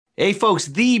Hey, folks,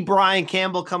 the Brian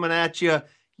Campbell coming at you.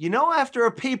 After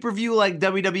a pay-per-view like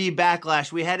WWE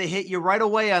Backlash, we had to hit you right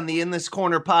away on the In This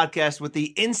Corner podcast with the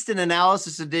instant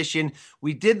analysis edition.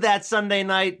 We did that Sunday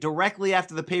night directly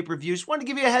after the pay-per-view. Just wanted to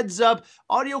give you a heads up.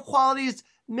 Audio quality is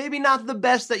maybe not the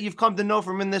best that you've come to know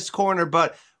from In This Corner,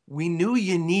 but we knew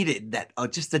you needed that,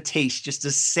 just a taste, just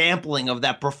a sampling of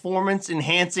that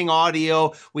performance-enhancing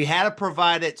audio. We had to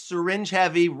provide it syringe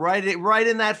heavy, right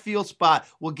in that feel spot.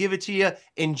 We'll give it to you.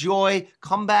 Enjoy.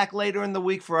 Come back later in the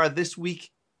week for our This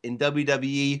Week in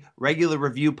WWE regular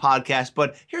review podcast.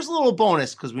 But here's a little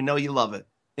bonus because we know you love it.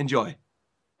 Enjoy.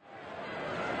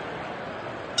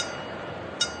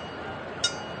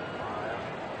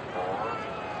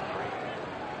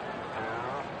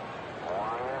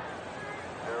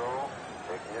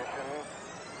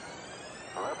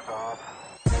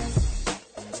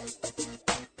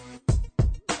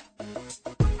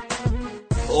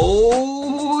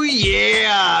 Oh,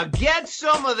 yeah. Get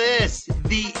some of this.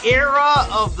 The era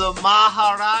of the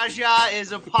Maharaja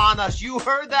is upon us. You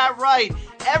heard that right.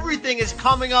 Everything is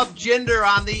coming up Jinder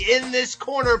on the In This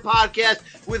Corner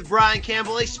podcast with Brian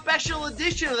Campbell. A special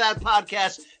edition of that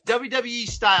podcast, WWE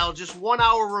style, just 1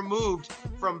 hour removed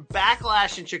from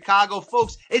Backlash in Chicago.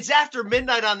 Folks, it's after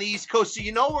midnight on the East Coast, so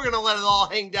you know we're going to let it all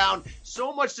hang down.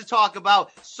 So much to talk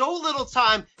about, so little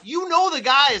time. You know the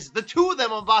guys, the two of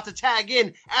them I'm about to tag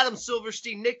in, Adam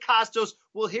Silverstein, Nick Kostos.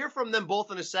 We'll hear from them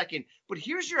both in a second. But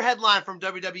here's your headline from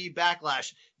WWE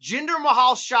Backlash. Jinder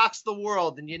Mahal shocks the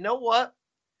world. And you know what?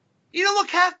 He didn't look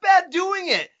half bad doing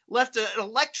it. Left an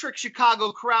electric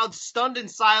Chicago crowd stunned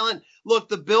and silent. Look,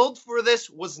 the build for this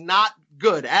was not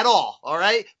good at all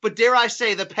right? But dare I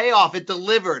say, the payoff, it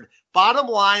delivered. Bottom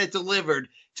line, it delivered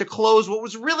to close what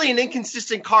was really an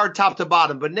inconsistent card top to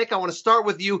bottom. But Nick, I want to start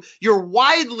with you. You're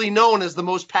widely known as the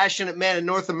most passionate man in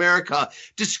North America.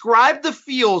 Describe the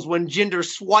feels when Jinder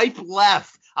swiped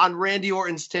left on Randy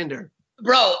Orton's Tinder.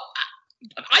 Bro,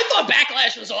 I thought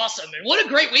Backlash was awesome, and what a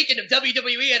great weekend of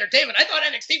WWE entertainment. I thought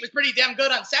NXT was pretty damn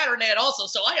good on Saturday night also,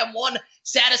 so I am one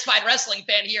satisfied wrestling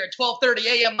fan here at 12:30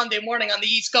 a.m. Monday morning on the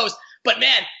East Coast. But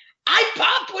man, I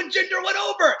popped when Jinder went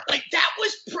over. Like, that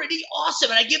was pretty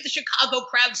awesome, and I give the Chicago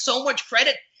crowd so much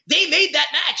credit. They made that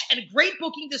match, and a great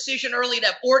booking decision early to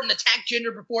have Orton attack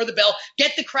Jinder before the bell,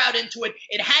 get the crowd into it.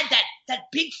 It had that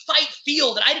big fight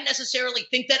feel that I didn't necessarily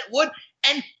think that it would.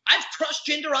 And I've crushed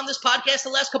Jinder on this podcast the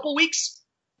last couple of weeks.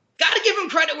 Got to give him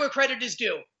credit where credit is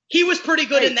due. He was pretty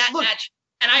good in that match.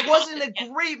 And it wasn't a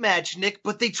great match, Nick,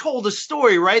 but they told a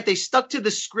story, right? They stuck to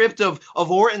the script of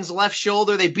Orton's left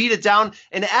shoulder. They beat it down.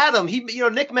 And Adam,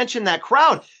 Nick mentioned that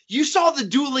crowd. You saw the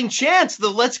dueling chants, the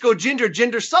 "Let's go Jinder,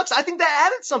 Jinder sucks." I think that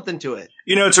added something to it.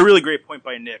 It's a really great point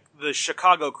by Nick. The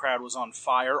Chicago crowd was on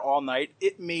fire all night.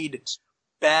 It made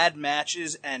bad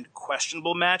matches and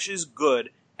questionable matches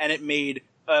good, and it made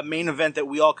a main event that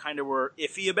we all kind of were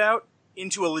iffy about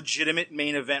into a legitimate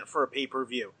main event for a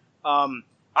pay-per-view.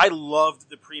 I loved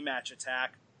the pre-match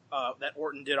attack that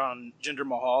Orton did on Jinder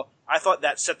Mahal. I thought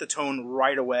that set the tone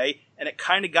right away, and it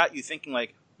kind of got you thinking,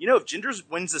 like, if Jinder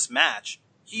wins this match,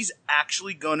 he's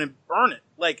actually going to earn it.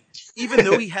 Like, even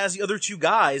though he has the other two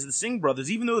guys, the Singh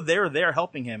brothers, even though they're there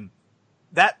helping him,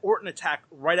 that Orton attack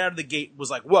right out of the gate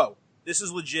was like, whoa, this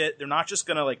is legit. They're not just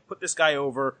going to, like, put this guy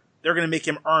over. They're going to make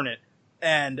him earn it.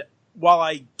 And while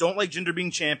I don't like Jinder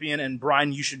being champion, and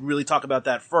Brian, you should really talk about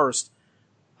that first,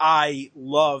 I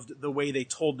loved the way they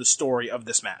told the story of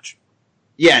this match.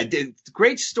 Yeah,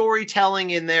 great storytelling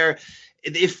in there.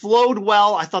 It flowed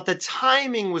well. I thought the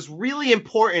timing was really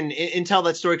important in tell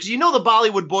that story because the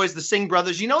Bollywood boys, the Singh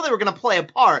brothers, they were going to play a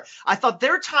part. I thought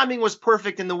their timing was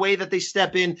perfect in the way that they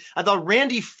step in. I thought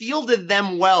Randy fielded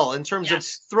them well in terms of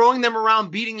throwing them around,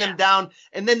 beating them down.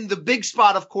 And then the big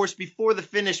spot, of course, before the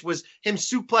finish was him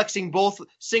suplexing both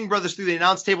Singh brothers through the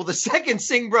announce table. The second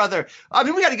Singh brother, I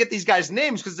mean, we got to get these guys'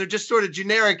 names because they're just sort of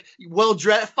generic,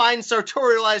 well-dressed, fine,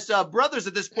 sartorialized brothers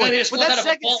at this point. But that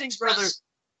second Singh brother,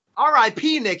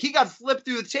 R.I.P. Nick, he got flipped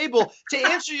through the table. To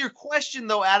answer your question,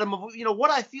 though, Adam, of what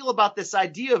I feel about this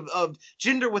idea of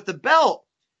Jinder with the belt,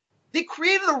 they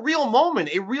created a real moment,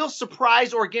 a real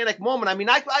surprise, organic moment. I mean,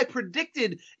 I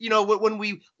predicted,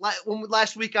 when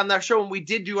last week on that show when we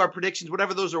did do our predictions,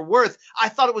 whatever those are worth, I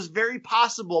thought it was very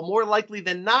possible, more likely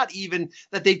than not, even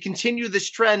that they'd continue this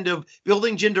trend of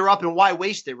building Jinder up, and why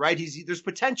waste it, right? There's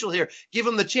potential here. Give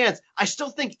him the chance. I still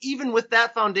think even with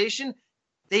that foundation,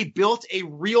 they built a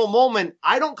real moment.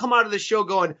 I don't come out of the show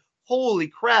going, holy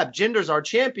crap, Jinder's our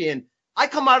champion. I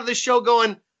come out of the show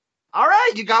going, all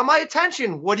right, you got my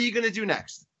attention. What are you going to do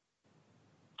next?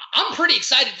 I'm pretty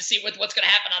excited to see what's going to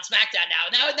happen on SmackDown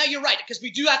now. Now you're right, because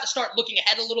we do have to start looking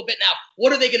ahead a little bit now.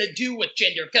 What are they going to do with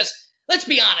Jinder? Because let's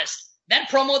be honest. That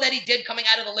promo that he did coming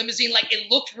out of the limousine, like, it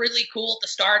looked really cool at the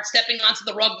start, stepping onto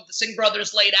the rug that the Singh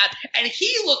brothers laid out, and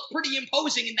he looked pretty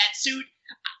imposing in that suit.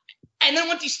 And then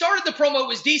once he started the promo, it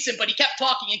was decent, but he kept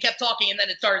talking, and then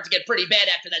it started to get pretty bad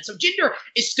after that. So Jinder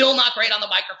is still not great on the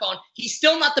microphone. He's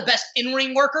still not the best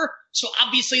in-ring worker, so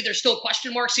obviously there's still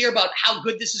question marks here about how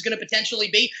good this is going to potentially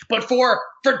be. But for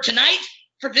tonight,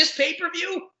 for this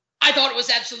pay-per-view, I thought it was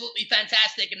absolutely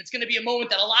fantastic, and it's going to be a moment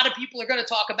that a lot of people are going to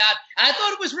talk about. And I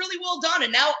thought it was really well done,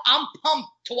 and now I'm pumped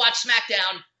to watch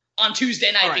SmackDown on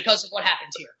Tuesday night because of what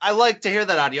happens here. I like to hear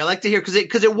that audio. I like to hear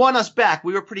because it won us back.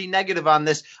 We were pretty negative on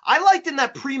this. I liked in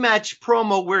that pre-match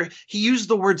promo where he used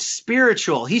the word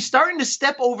spiritual. He's starting to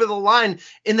step over the line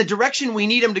in the direction we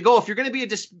need him to go. If you're going to be a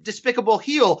despicable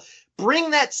heel,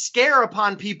 bring that scare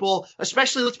upon people,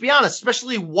 especially, let's be honest,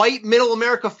 especially white middle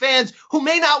America fans who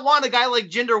may not want a guy like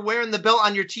Jinder wearing the belt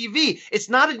on your TV. It's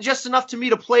not just enough to me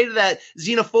to play to that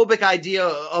xenophobic idea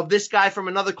of this guy from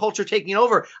another culture taking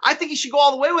over. I think he should go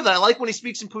all the way with it. I like when he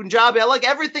speaks in Punjabi. I like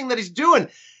everything that he's doing.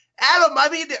 Adam, I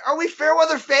mean, are we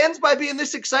Fairweather fans by being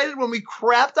this excited when we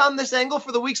crapped on this angle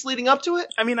for the weeks leading up to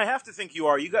it? I mean, I have to think you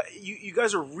are. You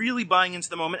guys are really buying into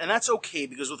the moment, and that's okay,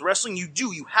 because with wrestling,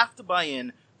 you have to buy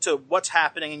in to what's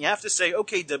happening, and you have to say,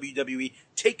 okay, WWE,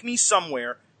 take me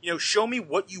somewhere, show me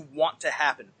what you want to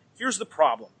happen. Here's the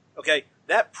problem, okay?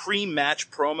 That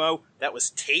pre-match promo that was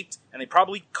taped, and they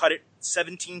probably cut it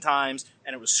 17 times,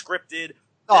 and it was scripted.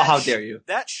 Oh, how dare you.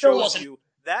 That shows you,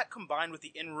 that combined with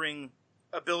the in-ring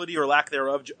ability or lack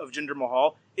thereof of Jinder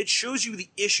Mahal, it shows you the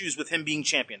issues with him being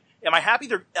champion. Am I happy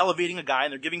they're elevating a guy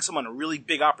and they're giving someone a really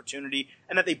big opportunity,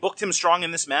 and that they booked him strong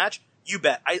in this match? You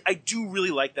bet. I do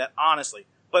really like that, honestly.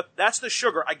 But that's the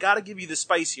sugar. I gotta give you the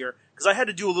spice here, because I had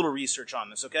to do a little research on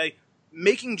this, okay?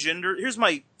 Making Jinder, here's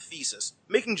my thesis.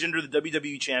 Making Jinder the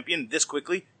WWE champion this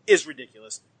quickly is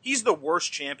ridiculous. He's the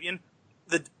worst champion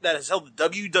that has held the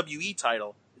WWE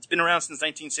title. It's been around since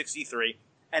 1963.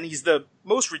 And he's the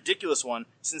most ridiculous one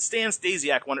since Stan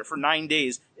Stasiak won it for 9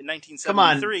 days in 1973. Come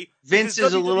on, Vince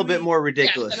is a little bit more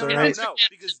ridiculous, all right? No,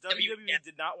 because WWE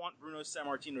did not want Bruno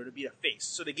Sammartino to be a face,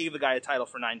 so they gave the guy a title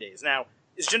for 9 days. Now,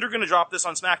 is Jinder going to drop this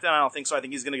on SmackDown? I don't think so. I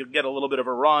think he's going to get a little bit of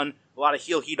a run, a lot of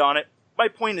heel heat on it. My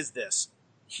point is this.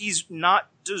 He's not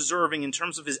deserving, in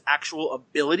terms of his actual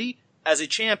ability as a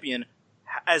champion,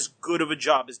 as good of a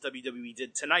job as WWE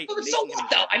did tonight. Well, so what,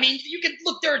 though? I mean, you can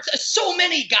look, there are so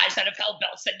many guys that have held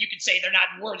belts that you could say they're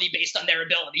not worthy based on their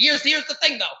ability. Here's the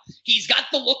thing, though. He's got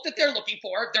the look that they're looking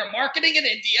for. They're marketing in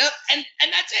India, and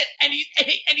that's it.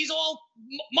 And he's all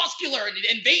muscular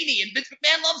and veiny, and Vince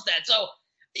McMahon loves that. So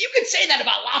you could say that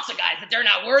about lots of guys, that they're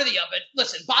not worthy of it.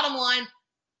 Listen, bottom line,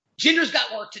 Jinder's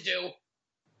got work to do.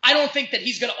 I don't think that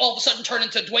he's going to all of a sudden turn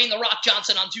into Dwayne The Rock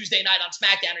Johnson on Tuesday night on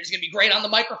SmackDown, or he's going to be great on the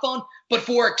microphone. But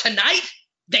for tonight,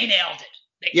 they nailed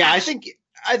it. I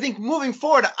think moving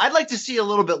forward, I'd like to see a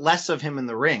little bit less of him in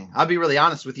the ring. I'll be really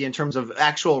honest with you in terms of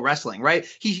actual wrestling, right?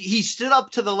 He stood up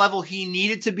to the level he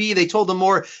needed to be. They told a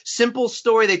more simple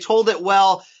story. They told it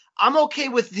well. I'm okay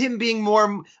with him being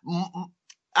more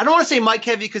I don't want to say Mike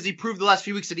heavy, because he proved the last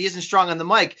few weeks that he isn't strong on the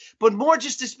mic, but more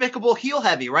just despicable heel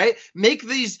heavy, right? Make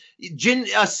these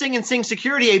Sing and Sing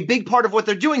security a big part of what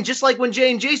they're doing, just like when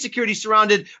J&J security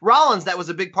surrounded Rollins, that was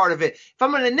a big part of it. If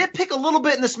I'm going to nitpick a little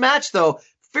bit in this match, though,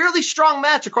 fairly strong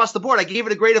match across the board. I gave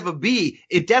it a grade of a B.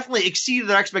 It definitely exceeded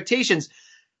their expectations.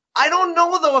 I don't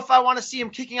know, though, if I want to see him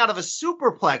kicking out of a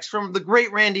superplex from the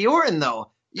great Randy Orton,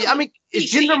 though. Yeah, I mean,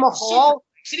 is Jinder Mahal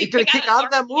going to kick out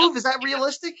of that move? Is that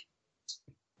realistic?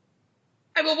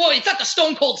 I mean, well, it's not the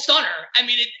Stone Cold Stunner. I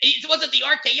mean, it wasn't the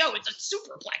RKO. It's a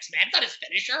superplex, man. It's not his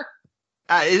finisher.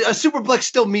 A superplex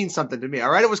still means something to me,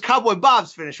 all right? It was Cowboy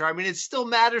Bob's finisher. I mean, it still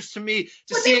matters to me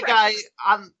to see a guy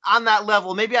on that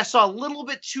level. Maybe I saw a little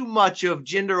bit too much of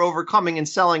Jinder overcoming and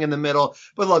selling in the middle.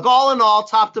 But look, all in all,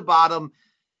 top to bottom,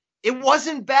 it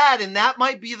wasn't bad, and that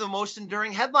might be the most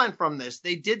enduring headline from this.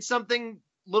 They did something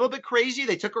a little bit crazy.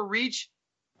 They took a reach.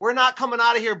 We're not coming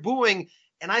out of here booing.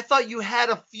 And I thought you had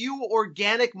a few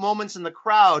organic moments in the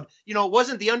crowd. You know, it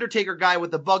wasn't the Undertaker guy with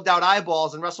the bugged out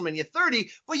eyeballs in WrestleMania 30,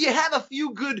 but you had a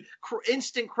few good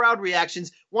instant crowd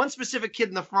reactions. One specific kid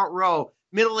in the front row,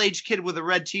 middle-aged kid with a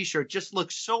red t-shirt, just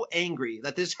looked so angry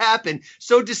that this happened,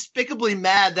 so despicably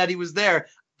mad that he was there.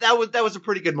 That was a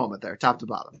pretty good moment there, top to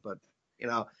bottom. But, you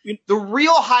know, the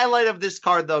real highlight of this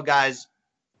card, though, guys,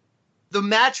 the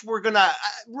match we're going to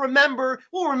remember,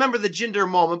 we'll remember the Jinder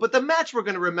moment, but the match we're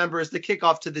going to remember is the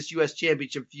kickoff to this U.S.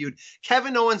 Championship feud,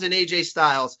 Kevin Owens and AJ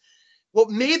Styles. What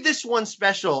made this one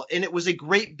special, and it was a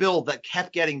great build that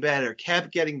kept getting better.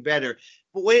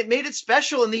 But what it made it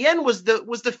special in the end was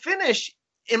the finish.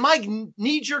 And my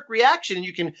knee-jerk reaction, and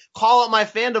you can call out my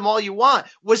fandom all you want,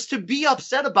 was to be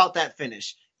upset about that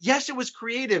finish. Yes, it was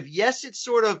creative. Yes, it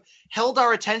sort of held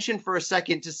our attention for a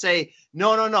second to say,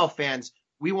 no, fans.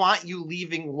 We want you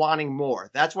leaving wanting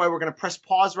more. That's why we're going to press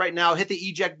pause right now, hit the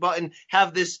eject button,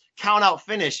 have this count-out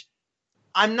finish.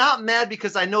 I'm not mad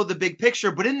because I know the big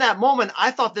picture, but in that moment,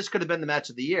 I thought this could have been the match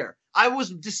of the year. I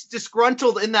was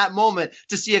disgruntled in that moment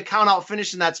to see a count-out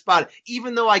finish in that spot,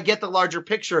 even though I get the larger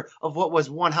picture of what was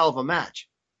one hell of a match.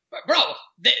 Bro,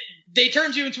 they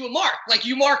turned you into a mark. Like,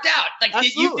 you marked out. Like,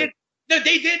 Absolutely.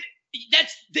 they did.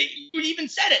 You even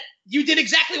said it. You did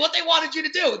exactly what they wanted you to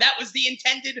do. That was the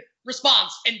intended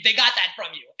response, and they got that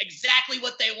from you. Exactly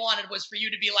what they wanted was for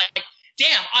you to be like,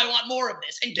 damn, I want more of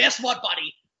this. And guess what,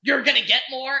 buddy? You're going to get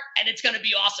more, and it's going to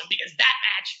be awesome because that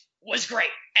match was great.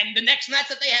 And the next match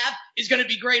that they have is going to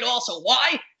be great also.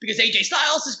 Why? Because AJ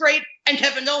Styles is great and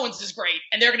Kevin Owens is great.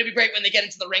 And they're going to be great when they get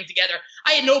into the ring together.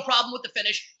 I had no problem with the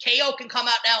finish. KO can come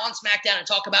out now on SmackDown and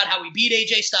talk about how he beat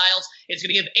AJ Styles. It's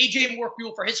going to give AJ more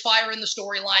fuel for his fire in the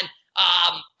storyline.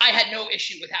 I had no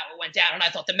issue with how it went down, and I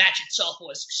thought the match itself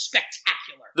was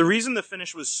spectacular. The reason the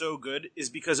finish was so good is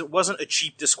because it wasn't a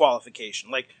cheap disqualification.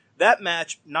 Like, that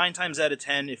match, 9 times out of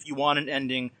 10, if you want an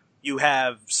ending, you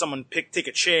have someone take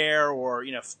a chair or,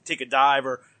 take a dive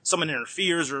or someone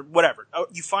interferes or whatever.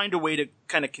 You find a way to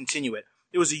kind of continue it.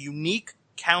 It was a unique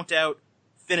count-out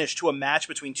finish to a match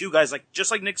between two guys. Just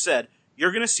like Nick said,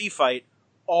 you're going to see fight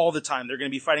all the time. They're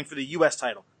going to be fighting for the U.S.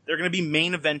 title. They're going to be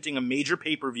main eventing a major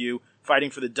pay-per-view,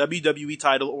 fighting for the WWE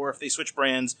title, or if they switch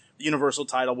brands, the Universal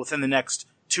title within the next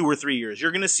 2 or 3 years.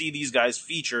 You're going to see these guys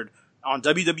featured on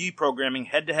WWE programming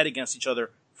head-to-head against each other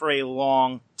for a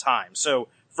long time. So,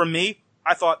 for me,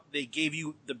 I thought they gave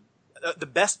you the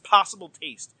best possible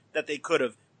taste that they could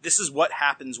have. This is what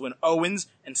happens when Owens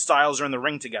and Styles are in the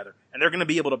ring together. And they're going to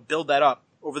be able to build that up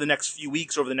over the next few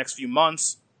weeks, over the next few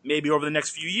months, maybe over the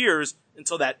next few years,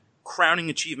 until that crowning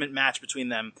achievement match between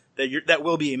them that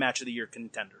will be a match of the year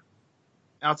contender.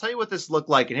 I'll tell you what this looked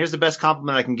like, and here's the best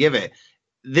compliment I can give it.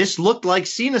 This looked like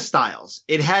Cena Styles.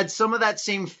 It had some of that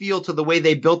same feel to the way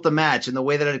they built the match and the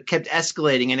way that it kept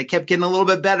escalating, and it kept getting a little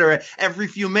bit better every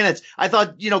few minutes. I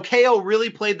thought, KO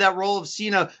really played that role of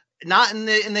Cena, not in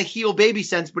the heel baby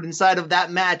sense, but inside of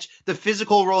that match, the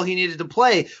physical role he needed to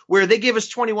play, where they gave us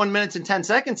 21 minutes and 10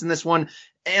 seconds in this one.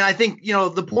 And I think,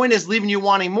 the point is leaving you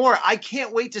wanting more. I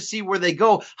can't wait to see where they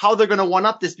go, how they're going to one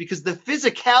up this, because the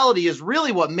physicality is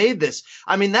really what made this.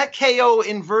 I mean, that KO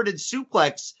inverted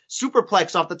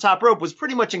superplex off the top rope was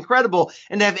pretty much incredible.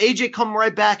 And to have AJ come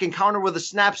right back and counter with a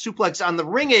snap suplex on the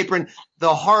ring apron,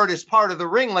 the hardest part of the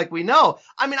ring, like we know.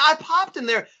 I mean, I popped in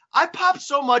there. I popped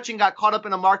so much and got caught up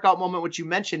in a mark-out moment, which you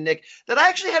mentioned, Nick, that I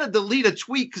actually had to delete a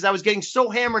tweet because I was getting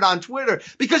so hammered on Twitter.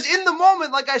 Because in the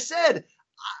moment, like I said,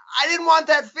 I didn't want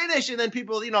that finish. And then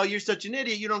people, you're such an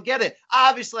idiot, you don't get it.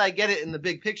 Obviously, I get it in the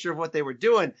big picture of what they were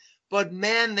doing. But,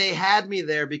 man, they had me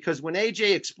there because when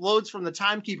AJ explodes from the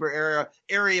timekeeper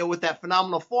area with that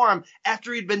phenomenal forearm,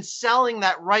 after he'd been selling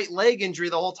that right leg injury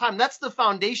the whole time, that's the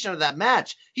foundation of that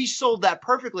match. He sold that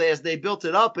perfectly as they built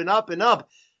it up and up and up.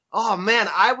 Oh, man,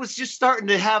 I was just starting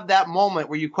to have that moment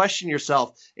where you question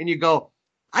yourself and you go,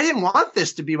 I didn't want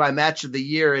this to be my match of the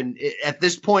year. And at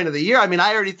this point of the year, I mean,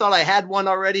 I already thought I had one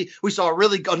already. We saw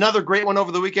another great one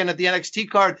over the weekend at the NXT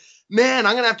card. Man,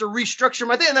 I'm going to have to restructure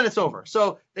my thing, and then it's over.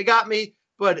 So they got me.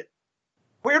 But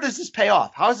where does this pay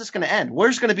off? How is this going to end?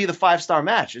 Where's going to be the 5-star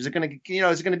match? Is it going to,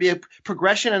 is it going to be a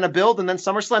progression and a build, and then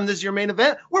SummerSlam, this is your main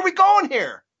event? Where are we going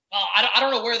here? Well, I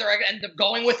don't know where they're going to end up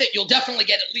going with it. You'll definitely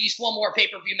get at least one more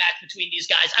pay-per-view match between these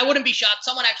guys. I wouldn't be shocked.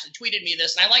 Someone actually tweeted me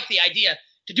this, and I like the idea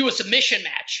to do a submission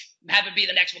match, have it be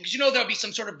the next one, because there'll be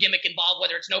some sort of gimmick involved,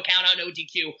 whether it's no count out, no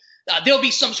DQ. There'll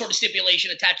be some sort of stipulation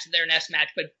attached to their next match.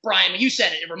 But Brian, when you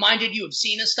said it, it reminded you of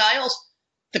Cena Styles.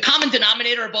 The common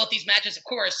denominator of both these matches, of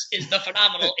course, is the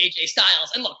phenomenal AJ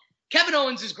Styles. And look, Kevin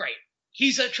Owens is great.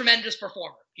 He's a tremendous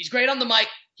performer. He's great on the mic.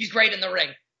 He's great in the ring.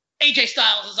 AJ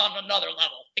Styles is on another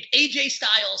level. Like, AJ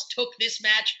Styles took this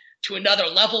match to another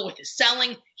level with his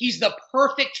selling. He's the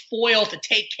perfect foil to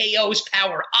take KO's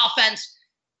power offense.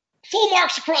 Full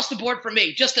marks across the board for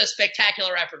me. Just a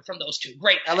spectacular effort from those two.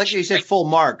 Great match. I like that you said full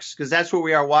marks, because that's where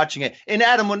we are watching it. And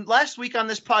Adam, last week on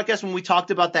this podcast, when we talked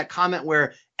about that comment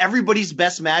where everybody's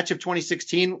best match of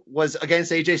 2016 was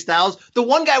against AJ Styles, the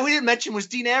one guy we didn't mention was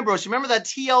Dean Ambrose. You remember that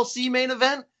TLC main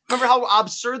event? Remember how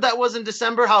absurd that was in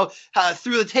December? How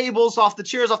through the tables, off the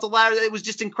chairs, off the ladder, it was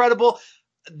just incredible.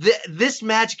 this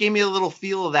match gave me a little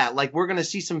feel of that. Like we're going to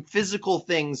see some physical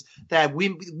things that we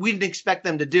didn't expect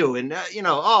them to do. And,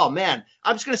 oh man,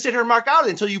 I'm just going to sit here and mark out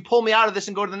until you pull me out of this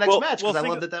and go to the next match because I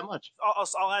loved it that much.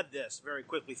 I'll add this very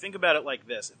quickly. Think about it like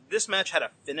this. If this match had a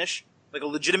finish, like a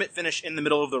legitimate finish in the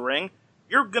middle of the ring,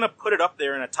 you're going to put it up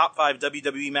there in a top 5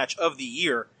 WWE match of the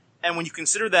year. And when you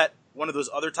consider that one of those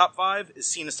other top 5 is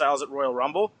Cena Styles at Royal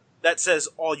Rumble, that says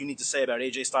all you need to say about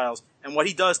AJ Styles and what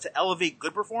he does to elevate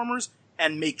good performers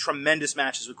and make tremendous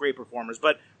matches with great performers.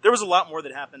 But there was a lot more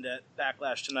that happened at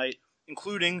Backlash tonight,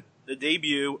 including the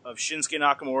debut of Shinsuke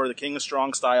Nakamura, the King of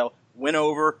Strong Style, win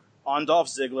over on Dolph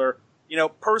Ziggler.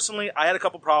 Personally, I had a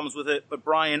couple problems with it, but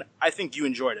Brian, I think you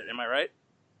enjoyed it. Am I right?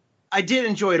 I did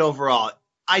enjoy it overall.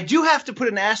 I do have to put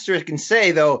an asterisk and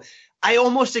say, though, I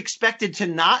almost expected to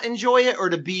not enjoy it or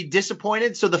to be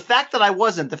disappointed. So the fact that I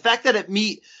wasn't, the fact that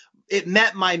it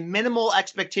met my minimal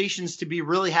expectations to be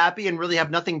really happy and really have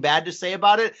nothing bad to say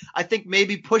about it, I think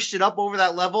maybe pushed it up over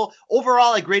that level.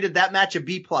 Overall, I graded that match a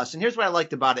B+. And here's what I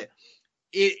liked about it.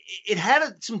 It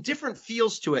had some different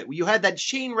feels to it. You had that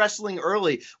chain wrestling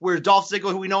early where Dolph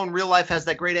Ziggler, who we know in real life has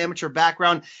that great amateur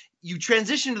background, you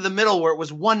transition to the middle where it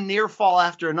was one near fall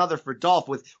after another for Dolph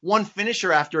with one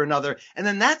finisher after another. And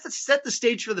then that set the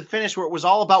stage for the finish where it was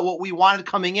all about what we wanted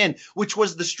coming in, which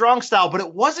was the strong style. But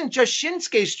it wasn't just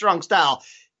Shinsuke's strong style.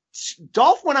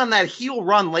 Dolph went on that heel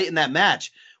run late in that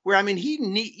match where, he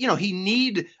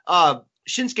kneed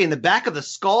Shinsuke in the back of the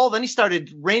skull. Then he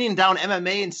started raining down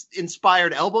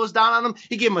MMA-inspired elbows down on him.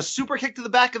 He gave him a super kick to the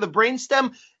back of the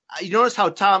brainstem. You notice how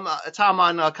Tom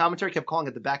on commentary kept calling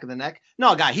it the back of the neck?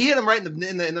 No, guy, he hit him right in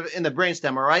the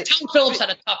brainstem. All right. Tom Phillips had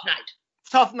a tough night.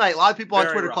 Tough night. A lot of people on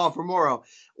Twitter call for Moro.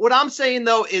 What I'm saying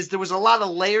though is there was a lot of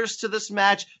layers to this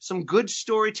match. Some good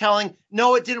storytelling.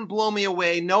 No, it didn't blow me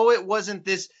away. No, it wasn't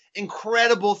this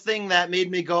incredible thing that made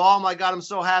me go, oh my God, I'm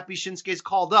so happy Shinsuke's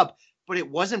called up. But it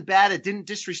wasn't bad. It didn't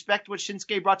disrespect what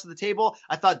Shinsuke brought to the table.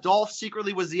 I thought Dolph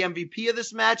secretly was the MVP of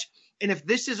this match. And if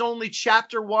this is only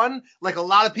chapter 1, like a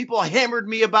lot of people hammered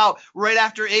me about right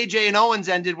after AJ and Owens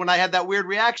ended when I had that weird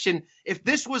reaction, if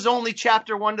this was only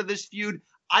chapter 1 to this feud,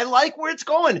 I like where it's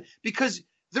going because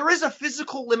there is a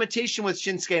physical limitation with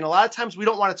Shinsuke. And a lot of times we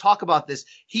don't want to talk about this.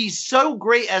 He's so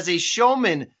great as a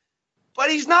showman,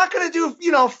 but he's not going to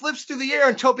do, flips through the air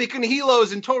and tope con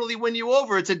hilos and totally win you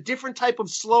over. It's a different type of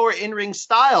slower in-ring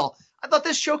style. I thought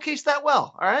this showcased that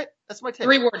well. All right? That's my take.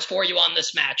 3 words for you on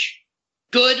this match.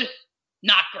 Good,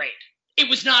 not great. It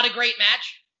was not a great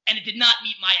match, and it did not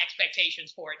meet my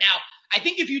expectations for it. Now, I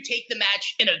think if you take the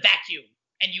match in a vacuum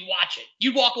and you watch it,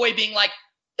 you walk away being like,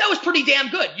 that was pretty damn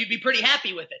good. You'd be pretty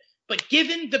happy with it. But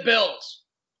given the bills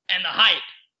and the hype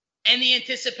and the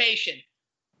anticipation,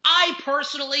 I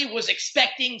personally was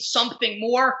expecting something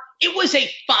more. It was a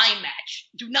fine match.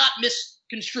 Do not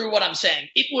misconstrue what I'm saying.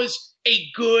 It was a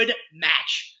good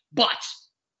match, but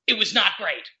it was not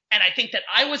great. And I think that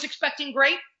I was expecting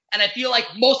great. And I feel like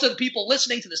most of the people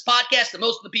listening to this podcast and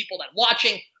most of the people that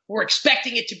watching were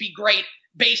expecting it to be great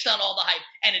based on all the hype.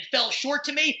 And it fell short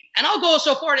to me. And I'll go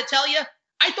so far to tell you,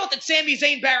 I thought that Sami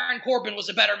Zayn, Baron Corbin was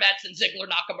a better match than Ziggler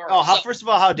Nakamura. Oh, first of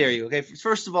all, how dare you? Okay,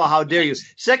 first of all, how dare you?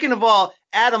 Second of all,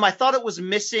 Adam, I thought it was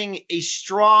missing a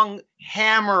strong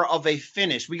hammer of a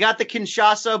finish. We got the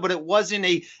Kinshasa, but it wasn't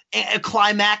a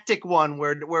climactic one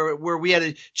where we had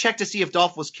to check to see if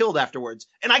Dolph was killed afterwards.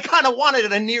 And I kind of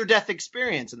wanted a near-death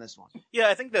experience in this one. Yeah,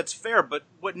 I think that's fair. But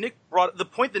the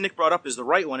point that Nick brought up is the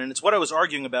right one, and it's what I was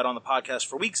arguing about on the podcast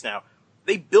for weeks now.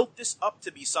 They built this up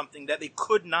to be something that they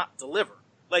could not deliver.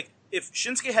 Like, if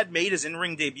Shinsuke had made his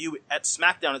in-ring debut at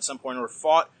SmackDown at some point or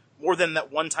fought more than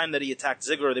that one time that he attacked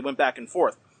Ziggler, they went back and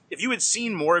forth. If you had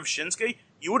seen more of Shinsuke,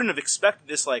 you wouldn't have expected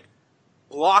this,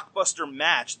 blockbuster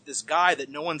match. This guy that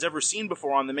no one's ever seen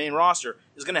before on the main roster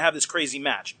is going to have this crazy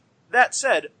match. That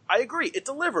said, I agree. It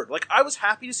delivered. I was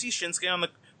happy to see Shinsuke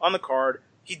on the card.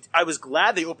 I was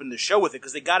glad they opened the show with it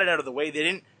because they got it out of the way. They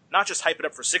didn't not just hype it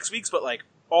up for 6 weeks, but,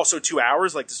 also 2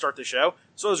 hours, to start the show.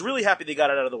 So I was really happy they got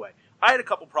it out of the way. I had a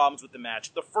couple problems with the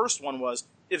match. The first one was,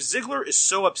 if Ziggler is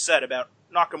so upset about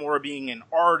Nakamura being an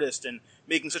artist and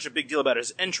making such a big deal about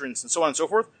his entrance and so on and so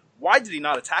forth, why did he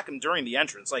not attack him during the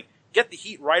entrance? Get the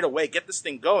heat right away, get this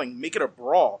thing going, make it a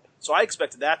brawl. So I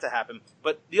expected that to happen.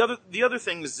 But the other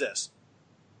thing is this.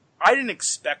 I didn't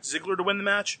expect Ziggler to win the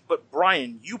match, but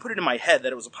Brian, you put it in my head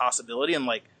that it was a possibility and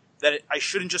I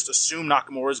shouldn't just assume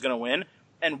Nakamura is going to win.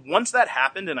 And once that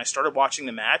happened and I started watching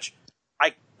the match,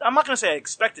 I'm not going to say I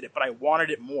expected it, but I wanted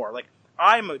it more.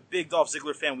 I'm a big Dolph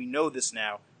Ziggler fan. We know this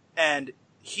now. And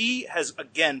he has,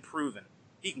 again, proven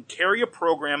he can carry a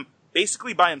program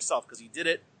basically by himself because he did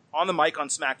it on the mic on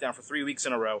SmackDown for 3 weeks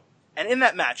in a row. And in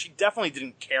that match, he definitely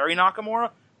didn't carry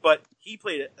Nakamura, but he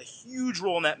played a huge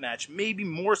role in that match, maybe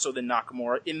more so than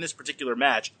Nakamura in this particular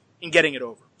match, in getting it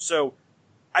over. So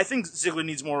I think Ziggler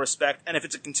needs more respect, and if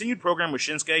it's a continued program with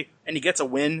Shinsuke and he gets a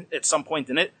win at some point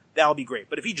in it, that'll be great.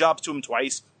 But if he drops to him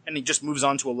twice and he just moves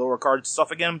on to a lower card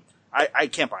stuff again, I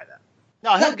can't buy that.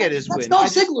 No, he'll get his That's win. no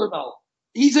Ziggler, though.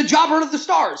 He's a jobber of the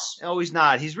stars. No, he's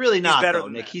not. He's really not, better though,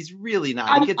 than Nick. that. He's really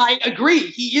not. I agree.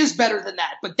 He is better than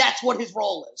that, but that's what his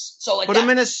role is. So, like, Put him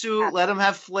in a suit, let him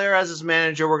have Flair as his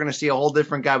manager. We're going to see a whole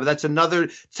different guy, but that's another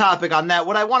topic on that.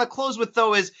 What I want to close with,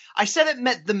 though, is I said it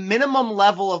met the minimum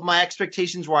level of my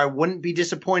expectations where I wouldn't be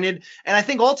disappointed. And I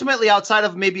think ultimately, outside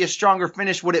of maybe a stronger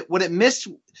finish, what it missed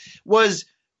was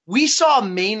we saw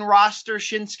main roster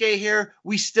Shinsuke here.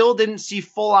 We still didn't see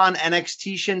full-on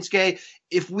NXT Shinsuke.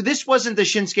 If this wasn't the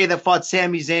Shinsuke that fought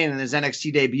Sami Zayn in his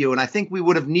NXT debut, and I think we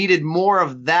would have needed more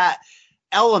of that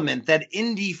element, that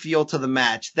indie feel to the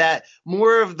match, that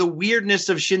more of the weirdness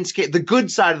of Shinsuke, the good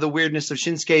side of the weirdness of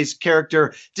Shinsuke's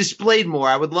character displayed more.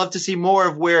 I would love to see more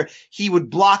of where he would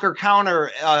block or counter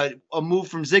a move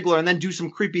from Ziggler and then do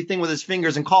some creepy thing with his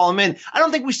fingers and call him in. I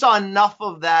don't think we saw enough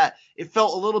of that. It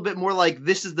felt a little bit more like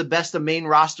this is the best a main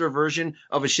roster version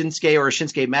of a Shinsuke or a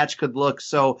Shinsuke match could look.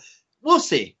 So we'll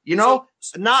see,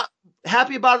 not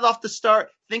happy about it off the start.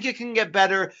 Think it can get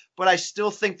better, but I still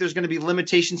think there's going to be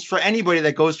limitations for anybody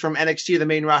that goes from NXT to the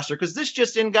main roster, because this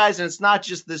just in, guys, and it's not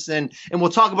just this in, and we'll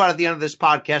talk about it at the end of this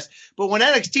podcast, but when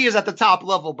NXT is at the top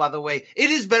level, by the way, it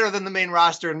is better than the main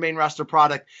roster and main roster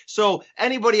product. So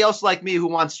anybody else like me who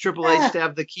wants Triple H to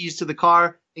have the keys to the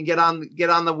car and get on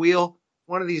the wheel,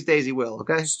 one of these days he will,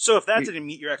 okay? So if that didn't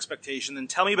meet your expectation, then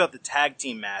tell me about the tag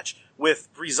team match with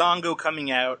Breezango coming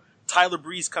out, Tyler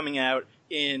Breeze coming out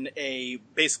in a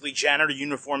basically janitor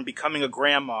uniform, becoming a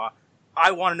grandma.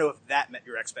 I want to know if that met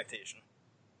your expectation.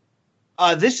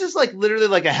 This is like literally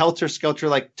like a Helter Skelter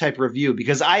like type review,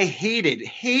 because I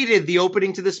hated the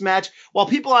opening to this match, while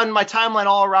people on my timeline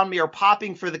all around me are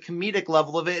popping for the comedic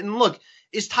level of it. And look,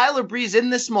 is Tyler Breeze in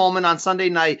this moment on Sunday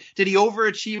night? Did he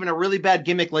overachieve in a really bad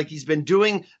gimmick like he's been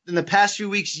doing in the past few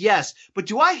weeks? Yes. But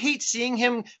do I hate seeing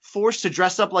him forced to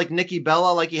dress up like Nikki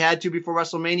Bella like he had to before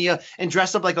WrestleMania and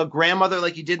dress up like a grandmother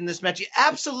like he did in this match?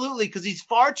 Absolutely, because he's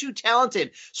far too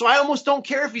talented. So I almost don't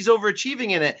care if he's overachieving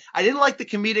in it. I didn't like the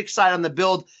comedic side on the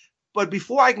build. But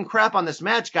before I can crap on this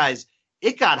match, guys,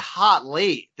 it got hot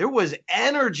late. There was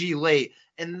energy late.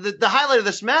 And the highlight of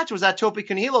this match was that Tope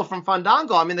Canhilo from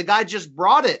Fandango. I mean, the guy just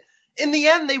brought it. In the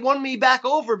end, they won me back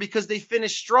over because they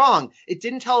finished strong. It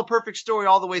didn't tell a perfect story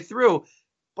all the way through,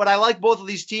 but I like both of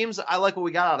these teams. I like what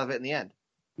we got out of it in the end.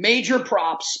 Major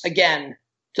props, again,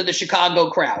 to the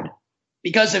Chicago crowd.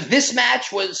 Because if this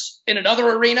match was in another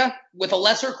arena with a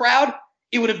lesser crowd,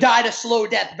 it would have died a slow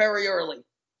death very early.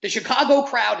 The Chicago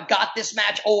crowd got this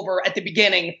match over at the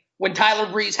beginning when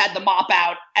Tyler Breeze had the mop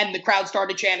out and the crowd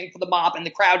started chanting for the mop and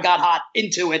the crowd got hot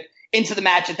into the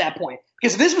match at that point.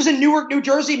 Because if this was in Newark, New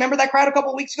Jersey, remember that crowd a couple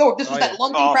of weeks ago? If this was that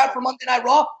London crowd for Monday Night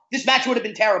Raw, this match would have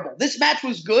been terrible. This match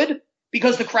was good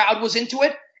because the crowd was into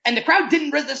it, and the crowd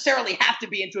didn't necessarily have to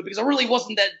be into it because it really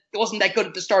wasn't that good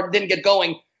at the start. It didn't get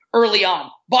going early on.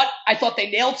 But I thought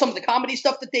they nailed some of the comedy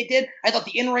stuff that they did. I thought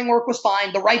the in-ring work was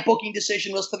fine. The right booking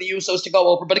decision was for the Usos to go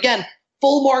over. But again,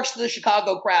 full marks to the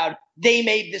Chicago crowd. They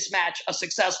made this match a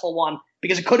successful one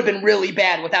because it could have been really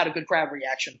bad without a good crowd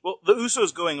reaction. Well, the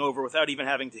Usos going over without even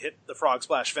having to hit the frog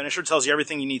splash finisher tells you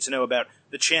everything you need to know about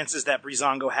the chances that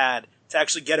Breezango had to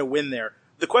actually get a win there.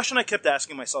 The question I kept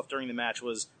asking myself during the match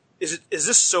was, is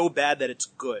this so bad that it's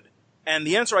good? And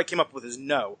the answer I came up with is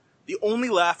no. The only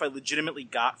laugh I legitimately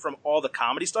got from all the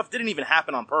comedy stuff didn't even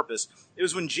happen on purpose. It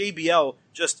was when JBL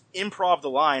just improv the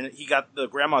line. He got the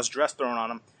grandma's dress thrown on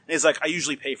him. And he's like, I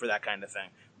usually pay for that kind of thing.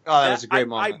 Oh, that was a great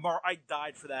moment. I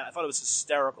died for that. I thought it was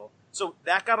hysterical. So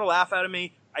that got a laugh out of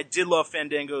me. I did love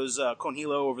Fandango's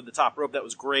Conhilo over the top rope. That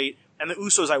was great. And the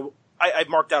Usos, I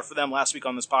marked out for them last week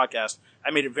on this podcast. I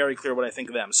made it very clear what I think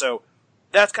of them. So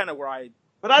that's kind of where I...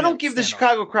 But I don't give the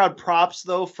Chicago crowd props,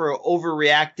 though, for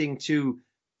overreacting to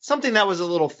something that was a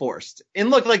little forced.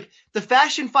 And look, like, the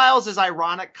Fashion Files is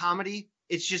ironic comedy.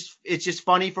 It's just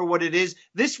funny for what it is.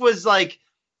 This was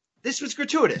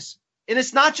gratuitous. And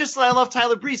it's not just that I love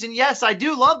Tyler Breeze. And yes, I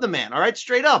do love the man, all right,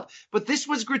 straight up. But this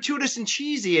was gratuitous and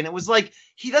cheesy. And it was like,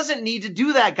 he doesn't need to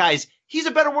do that, guys. He's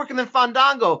a better worker than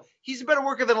Fandango. He's a better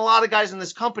worker than a lot of guys in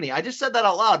this company. I just said that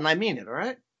out loud, and I mean it, all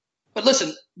right? But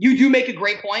listen, you do make a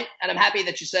great point, and I'm happy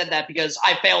that you said that because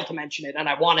I failed to mention it, and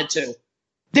I wanted to.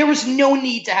 There was no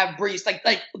need to have Breeze. Like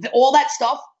all that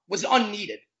stuff was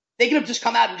unneeded. They could have just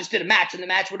come out and just did a match, and the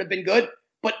match would have been good.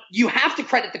 But you have to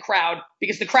credit the crowd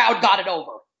because the crowd got it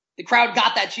over. The crowd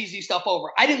got that cheesy stuff over.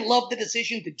 I didn't love the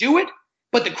decision to do it,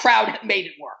 but the crowd made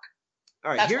it work.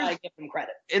 All right, that's why I give them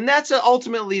credit. And that's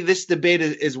ultimately this debate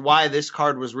is why this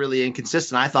card was really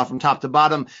inconsistent, I thought, from top to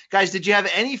bottom. Guys, did you have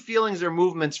any feelings or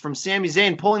movements from Sami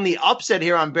Zayn pulling the upset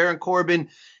here on Baron Corbin?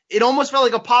 It almost felt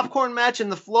like a popcorn match in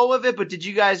the flow of it, but did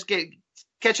you guys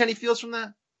catch any feels from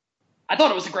that? I thought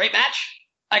it was a great match.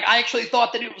 Like, I actually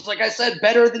thought that it was, like I said,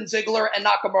 better than Ziggler and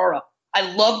Nakamura.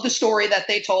 I loved the story that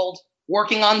they told,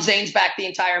 working on Zayn's back the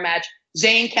entire match.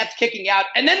 Zayn kept kicking out,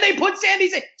 and then they put Sami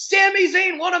Zayn. Sami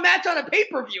Zayn won a match on a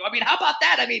pay-per-view. I mean, how about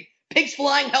that? I mean, pigs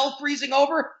flying, hell freezing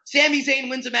over. Sami Zayn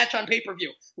wins a match on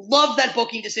pay-per-view. Love that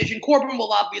booking decision. Corbin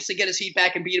will obviously get his heat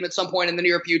back and beat him at some point in the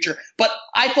near future. But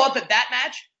I thought that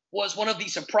match was one of the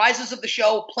surprises of the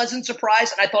show, pleasant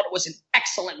surprise, and I thought it was an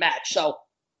excellent match. So,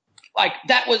 like,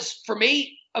 that was, for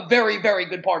me, a very, very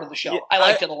good part of the show. Yeah, I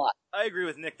liked it a lot. I agree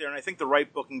with Nick there, and I think the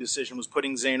right booking decision was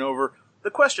putting Zayn over. The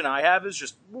question I have is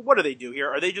just, what do they do here?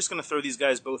 Are they just going to throw these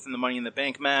guys both in the Money in the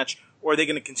Bank match, or are they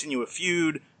going to continue a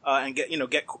feud and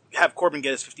have Corbin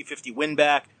get his 50-50 win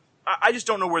back? I just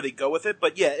don't know where they go with it,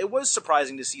 but yeah, it was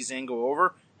surprising to see Zayn go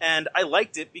over, and I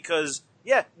liked it because,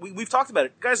 yeah, we've talked about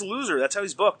it. The guy's a loser. That's how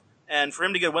he's booked, and for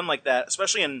him to get a win like that,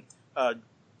 especially in a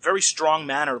very strong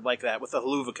manner like that with a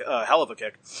hell of a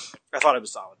kick, I thought it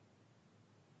was solid.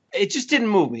 It just didn't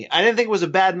move me. I didn't think it was a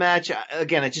bad match.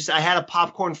 Again, I had a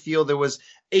popcorn feel. There was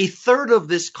a third of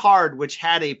this card which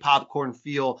had a popcorn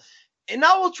feel. And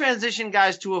now we'll transition,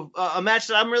 guys, to a match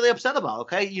that I'm really upset about,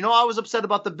 okay? You know, I was upset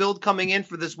about the build coming in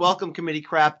for this welcome committee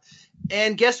crap.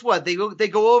 And guess what? They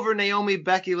go over Naomi,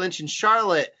 Becky Lynch, and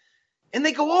Charlotte. And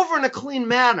they go over in a clean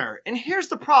manner. And here's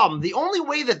the problem. The only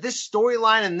way that this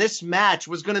storyline and this match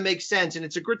was going to make sense, and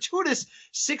it's a gratuitous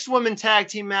 6-woman tag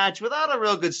team match without a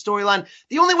real good storyline,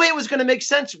 the only way it was going to make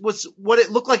sense was what it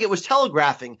looked like it was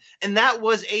telegraphing. And that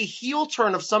was a heel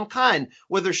turn of some kind,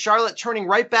 whether Charlotte turning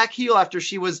right back heel after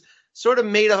she was sort of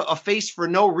made a face for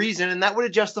no reason, and that would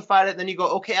have justified it. And then you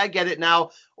go, okay, I get it now.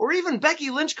 Or even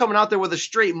Becky Lynch coming out there with a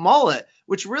straight mullet,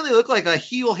 which really looked like a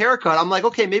heel haircut. I'm like,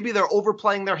 okay, maybe they're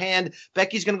overplaying their hand.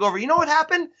 Becky's going to go over. You know what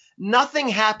happened? Nothing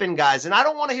happened, guys. And I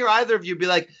don't want to hear either of you be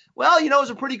like, well, you know, it was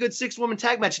a pretty good 6-woman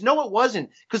tag match. No, it wasn't,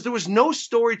 because there was no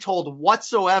story told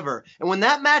whatsoever. And when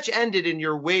that match ended and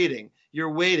you're waiting.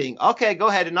 Okay, go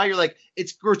ahead. And now you're like,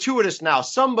 it's gratuitous now.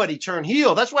 Somebody turn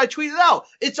heel. That's why I tweeted out.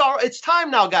 It's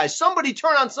time now, guys. Somebody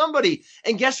turn on somebody.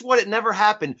 And guess what? It never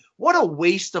happened. What a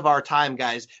waste of our time,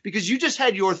 guys, because you just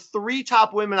had your 3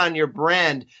 top women on your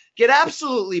brand get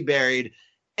absolutely buried.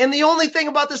 And the only thing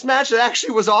about this match that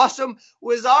actually was awesome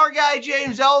was our guy,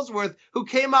 James Ellsworth, who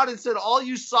came out and said, all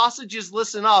you sausages,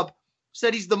 listen up.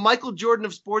 Said he's the Michael Jordan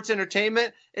of sports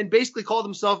entertainment, and basically called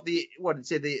himself the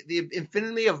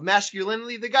infinity of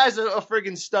masculinity. The guy's a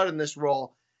friggin' stud in this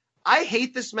role. I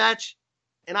hate this match,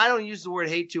 and I don't use the word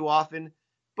hate too often,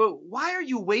 but why are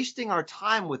you wasting our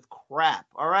time with crap,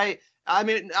 all right? I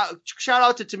mean, shout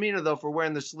out to Tamina, though, for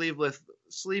wearing the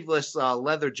sleeveless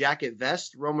leather jacket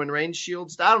vest, Roman Reigns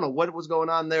shields. I don't know what was going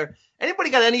on there. Anybody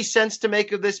got any sense to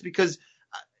make of this? Because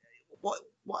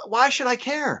why should I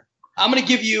care? I'm going to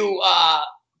give you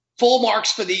full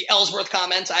marks for the Ellsworth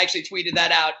comments. I actually tweeted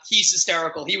that out. He's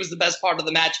hysterical. He was the best part of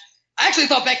the match. I actually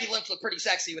thought Becky Lynch looked pretty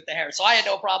sexy with the hair, so I had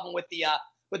no problem with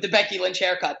the Becky Lynch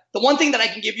haircut. The one thing that I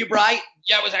can give you, Bri,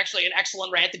 it was actually an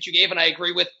excellent rant that you gave, and I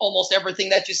agree with almost everything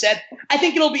that you said. I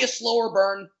think it'll be a slower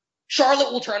burn.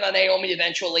 Charlotte will turn on Naomi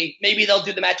eventually. Maybe they'll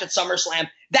do the match at SummerSlam.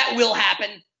 That will happen.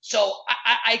 So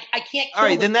I can't. All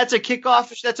right, then that's a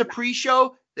kickoff. That's a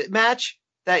pre-show match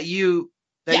that you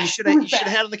should have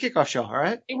had on the kickoff show, all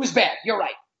right? It was bad. You're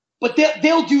right. But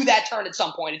they'll do that turn at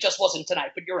some point. It just wasn't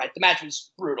tonight. But you're right. The match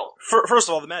was brutal. First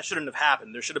of all, the match shouldn't have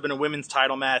happened. There should have been a women's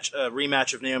title match, a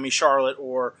rematch of Naomi Charlotte,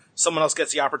 or someone else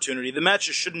gets the opportunity. The match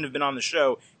just shouldn't have been on the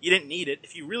show. You didn't need it.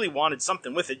 If you really wanted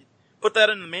something with it, put that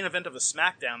in the main event of a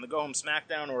SmackDown, the go-home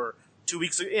SmackDown, or 2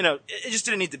 weeks ago. You know, it just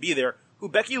didn't need to be there. Who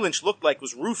Becky Lynch looked like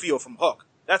was Rufio from Hook.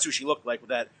 That's who she looked like, with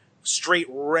that straight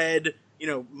red,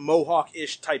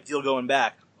 Mohawk-ish type deal going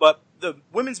back. But the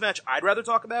women's match I'd rather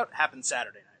talk about happened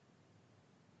Saturday night.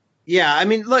 Yeah, I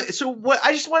mean, look, so what?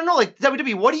 I just want to know, like,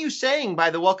 WWE, what are you saying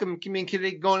by the welcome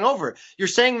committee going over? You're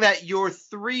saying that your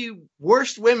 3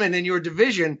 worst women in your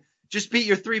division just beat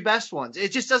your 3 best ones.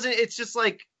 It just doesn't, it's just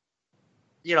like,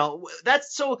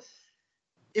 that's so.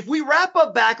 If we wrap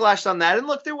up Backlash on that, and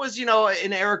look, there was,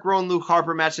 an Eric Rowan, Luke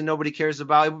Harper match that nobody cares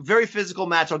about. Very physical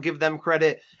match. I'll give them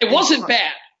credit. It wasn't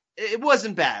bad. It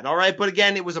wasn't bad, all right? But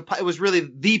again, it was really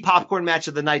the popcorn match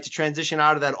of the night to transition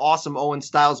out of that awesome Owen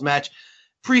Styles match.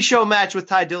 Pre-show match with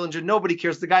Ty Dillinger. Nobody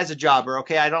cares. The guy's a jobber,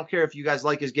 okay? I don't care if you guys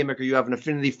like his gimmick or you have an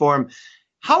affinity for him.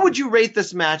 How would you rate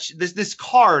this match, this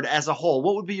card as a whole?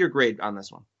 What would be your grade on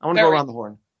this one? I want to go around the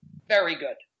horn. Very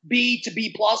good. B to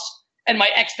B plus, and my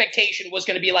expectation was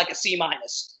going to be like a C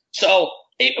minus. So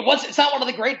it's not one of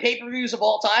the great pay-per-views of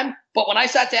all time, but when I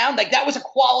sat down, like that was a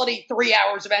quality 3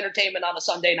 hours of entertainment on a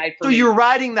Sunday night for me. So you're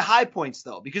riding the high points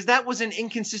though, because that was an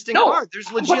inconsistent card.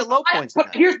 There's legit low points.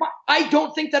 But I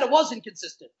don't think that it was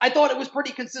inconsistent. I thought it was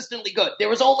pretty consistently good. There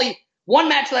was only one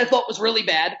match that I thought was really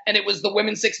bad, and it was the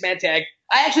women's 6-man tag.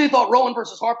 I actually thought Rowan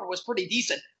versus Harper was pretty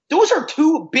decent. Those are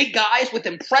two big guys with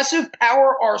impressive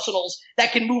power arsenals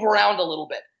that can move around a little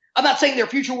bit. I'm not saying they're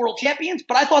future world champions,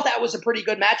 but I thought that was a pretty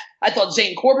good match. I thought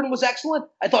Zayn Corbin was excellent.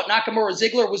 I thought Nakamura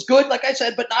Ziggler was good, like I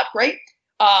said, but not great.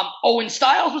 Owen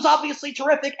Styles was obviously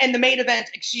terrific, and the main event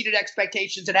exceeded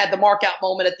expectations and had the mark-out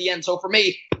moment at the end. So for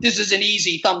me, this is an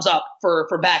easy thumbs up for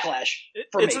Backlash.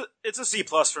 It's a C+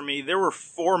 for me. There were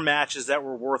 4 matches that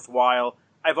were worthwhile.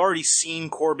 I've already seen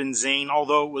Corbin Zayn,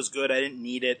 although it was good, I didn't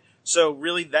need it. So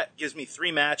really, that gives me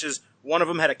 3 matches. One of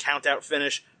them had a count-out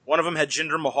finish. One of them had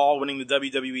Jinder Mahal winning the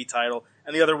WWE title,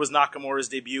 and the other was Nakamura's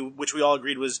debut, which we all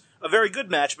agreed was a very good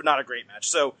match, but not a great match.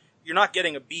 So you're not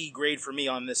getting a B grade for me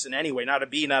on this in any way. Not a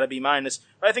B, not a B minus.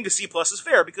 But I think a C+ is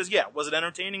fair because, yeah, was it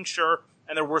entertaining? Sure.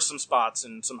 And there were some spots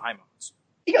and some high moments.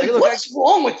 What's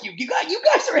wrong with you? You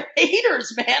guys are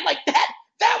haters, man. Like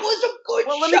that was a good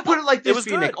Well, let me put it like this, it was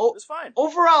good. It was fine.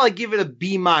 Overall, I give it a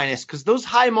B minus because those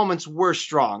high moments were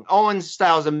strong. Owen's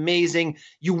style is amazing.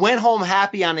 You went home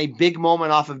happy on a big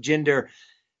moment off of Jinder.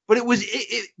 But it was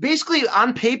basically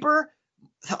on paper,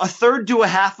 a third to a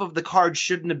half of the card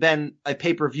shouldn't have been a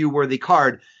pay-per-view worthy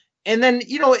card. And then,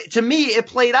 to me, it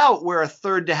played out where a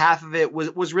third to half of it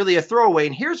was really a throwaway.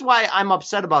 And here's why I'm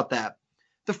upset about that.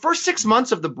 The first 6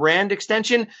 months of the brand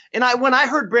extension, and when I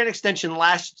heard brand extension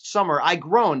last summer, I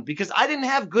groaned because I didn't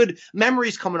have good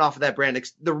memories coming off of that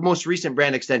the most recent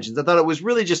brand extensions. I thought it was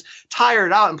really just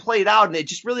tired out and played out, and it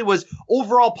just really was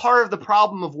overall part of the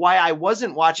problem of why I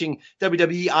wasn't watching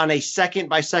WWE on a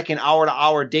second-by-second,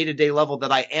 hour-to-hour, day-to-day level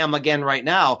that I am again right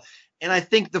now. And I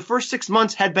think the first 6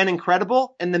 months had been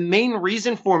incredible. And the main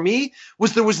reason for me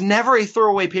was there was never a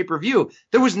throwaway pay-per-view.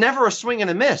 There was never a swing and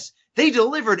a miss. They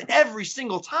delivered every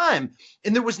single time.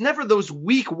 And there was never those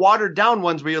weak, watered down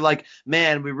ones where you're like,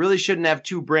 man, we really shouldn't have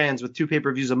 2 brands with 2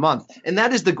 pay-per-views a month. And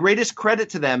that is the greatest credit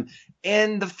to them.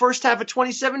 And the first half of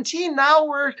 2017, now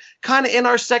we're kind of in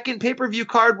our second pay-per-view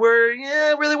card where,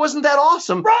 it really wasn't that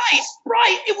awesome.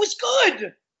 Right. It was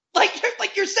good.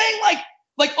 Like you're saying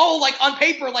on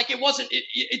paper,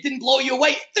 it didn't blow you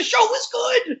away. The show was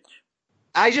good.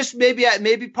 I just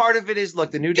maybe part of it is,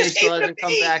 look, the New Day still hasn't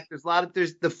come back.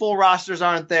 There's the full rosters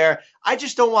aren't there. I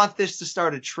just don't want this to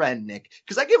start a trend, Nick,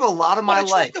 because I give a lot of my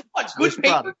life. Good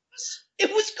paper.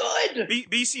 It was good.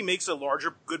 BC makes a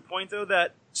larger good point though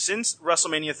that since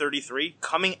WrestleMania 33,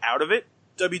 coming out of it,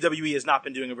 WWE has not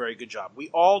been doing a very good job. We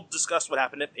all discussed what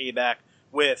happened at Payback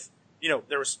with.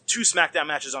 There was 2 SmackDown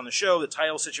matches on the show. The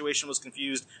title situation was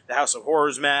confused. The House of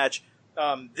Horrors match.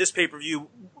 This pay-per-view,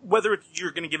 whether you're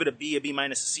going to give it a B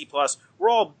minus, a C+, we're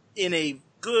all in a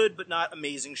good but not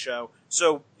amazing show.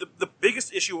 So the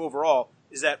biggest issue overall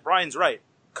is that Brian's right.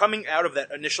 Coming out of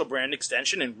that initial brand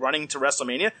extension and running to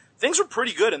WrestleMania, things were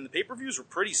pretty good and the pay-per-views were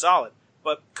pretty solid.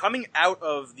 But coming out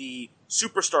of the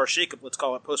superstar shakeup, let's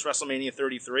call it, post-WrestleMania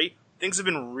 33, things have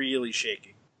been really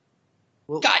shaky.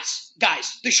 Well, guys,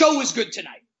 the show was good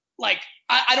tonight.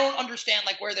 I don't understand,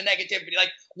 where the negativity,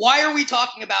 why are we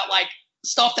talking about,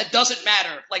 stuff that doesn't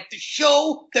matter? The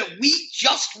show that we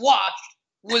just watched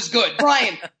was good.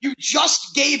 Brian, you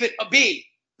just gave it a B.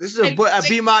 This is a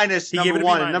B minus, number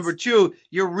one. And number two,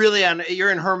 you're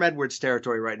in Herm Edwards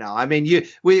territory right now. I mean,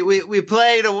 we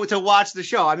play to watch the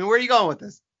show. I mean, where are you going with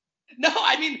this? No,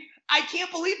 I mean, I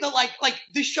can't believe that,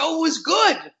 the show was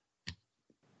good.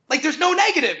 There's no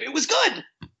negative. It was good.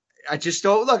 I just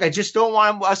don't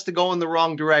want us to go in the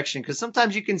wrong direction because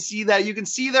sometimes you can see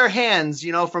their hands,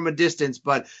 from a distance.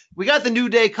 But we got the New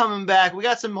Day coming back. We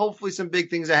got hopefully some big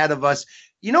things ahead of us.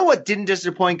 You know what didn't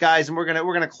disappoint, guys, and we're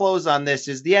gonna close on this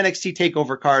is the NXT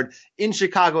Takeover card in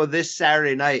Chicago this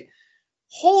Saturday night.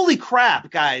 Holy crap,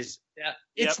 guys! Yeah,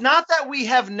 it's not that we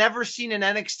have never seen an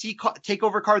NXT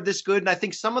Takeover card this good, and I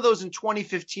think some of those in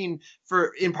 2015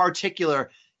 in particular.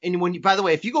 And by the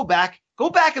way, if you go back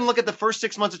and look at the first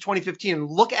 6 months of 2015 and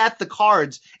look at the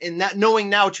cards and that knowing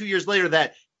now 2 years later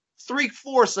that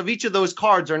 3/4 of each of those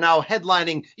cards are now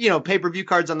headlining, pay-per-view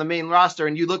cards on the main roster.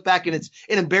 And you look back and it's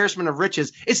an embarrassment of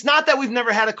riches. It's not that we've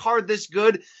never had a card this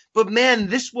good, but man,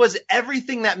 this was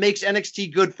everything that makes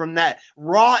NXT good, from that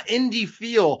raw indie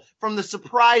feel, from the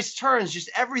surprise turns,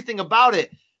 just everything about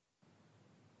it.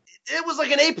 it was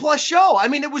like an A+ show. I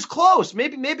mean, it was close.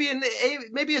 Maybe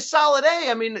a solid A.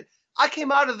 I mean, I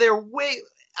came out of there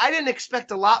I didn't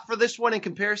expect a lot for this one in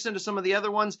comparison to some of the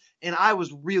other ones, and I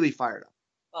was really fired up.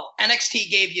 Well, NXT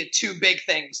gave you two big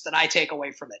things that I take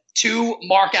away from it. Two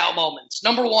mark-out moments.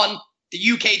 Number one,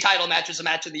 the UK title match was a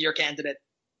match of the year candidate.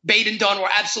 Bate and Dunn were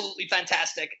absolutely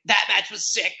fantastic. That match was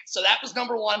sick. So that was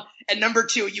number one. And number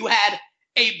two, you had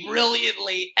a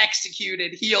brilliantly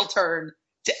executed heel turn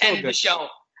to end the show.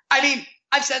 I mean,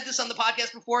 I've said this on the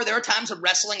podcast before. There are times when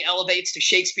wrestling elevates to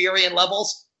Shakespearean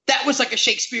levels. That was like a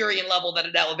Shakespearean level that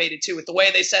it elevated to with the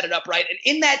way they set it up, right? And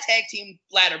in that tag team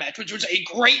ladder match, which was a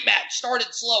great match, started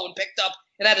slow and picked up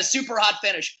and had a super hot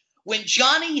finish, when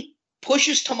Johnny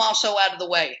pushes Tommaso out of the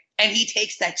way and he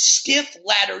takes that stiff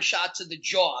ladder shot to the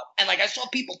jaw, and like I saw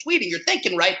people tweeting, you're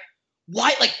thinking, right,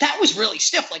 why? Like that was really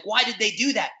stiff. Like why did they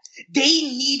do that? They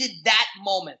needed that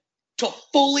moment to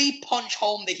fully punch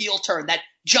home the heel turn. That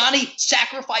Johnny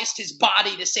sacrificed his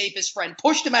body to save his friend,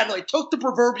 pushed him out of the way, took the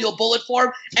proverbial bullet for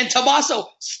him, and Tommaso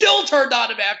still turned on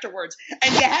him afterwards.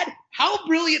 And how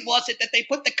brilliant was it that they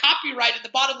put the copyright in the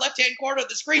bottom left-hand corner of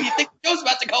the screen? You think the show's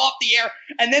about to go off the air,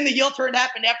 and then the heel turn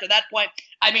happened after that point.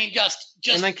 I mean, just.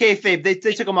 And then kayfabe, they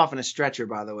took him off in a stretcher,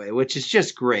 by the way, which is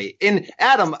just great. And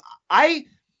Adam, I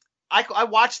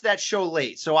watched that show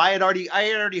late, so I had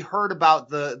already heard about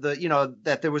the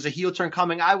that there was a heel turn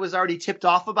coming. I was already tipped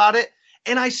off about it,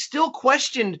 and I still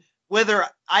questioned whether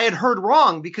I had heard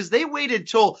wrong because they waited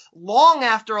till long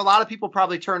after a lot of people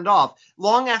probably turned off,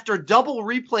 long after double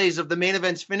replays of the main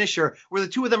event's finisher where the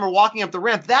two of them are walking up the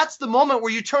ramp. That's the moment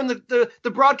where you turn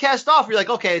the broadcast off. You're like,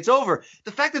 okay, it's over.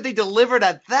 The fact that they delivered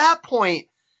at that point,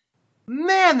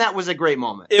 man, that was a great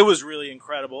moment. It was really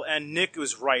incredible. And Nick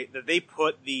was right that they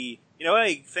put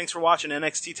hey, thanks for watching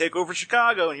NXT TakeOver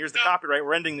Chicago, and here's the copyright.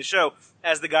 We're ending the show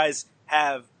as the guys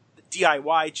have the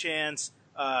DIY chants.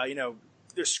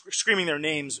 They're screaming their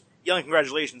names, yelling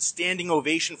congratulations, standing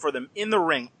ovation for them in the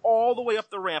ring, all the way up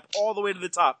the ramp, all the way to the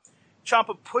top.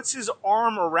 Ciampa puts his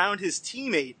arm around his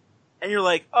teammate, and you're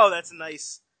like, oh, that's a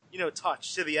nice,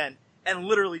 touch to the end, and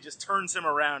literally just turns him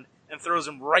around and throws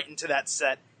him right into that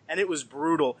set. And it was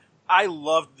brutal. I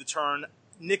loved the turn.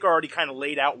 Nick already kind of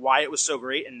laid out why it was so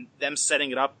great and them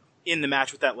setting it up in the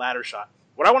match with that ladder shot.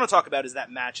 What I want to talk about is that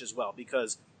match as well,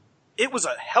 because it was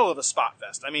a hell of a spot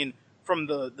fest. I mean, from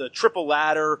the triple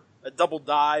ladder, a double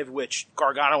dive, which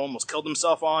Gargano almost killed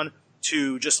himself on,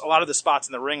 to just a lot of the spots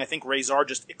in the ring. I think Razor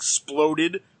just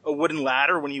exploded a wooden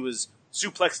ladder when he was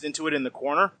suplexed into it in the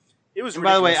corner. It was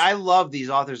ridiculous. By the way, I love these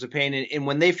Authors of Pain, and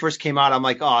when they first came out, I'm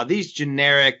like, oh, these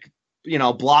generic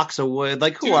blocks of wood.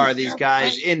 Like, who are these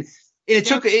guys? And it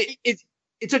took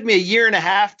me a year and a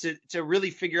half to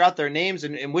really figure out their names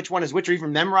and which one is which, or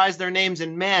even memorize their names.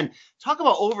 And man, talk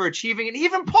about overachieving. And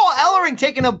even Paul Ellering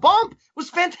taking a bump was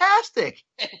fantastic.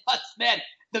 It was, man.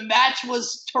 The match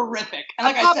was terrific. And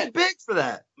like I said, big for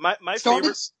that. My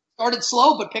favorite started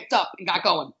slow but picked up and got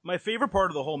going. My favorite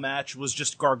part of the whole match was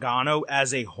just Gargano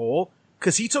as a whole,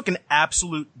 because he took an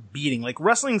absolute beating. Like,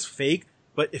 wrestling's fake,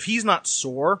 but if he's not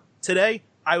sore today,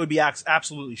 I would be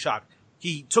absolutely shocked.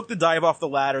 He took the dive off the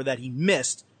ladder that he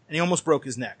missed, and he almost broke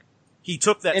his neck. He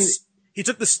took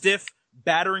the stiff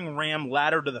battering ram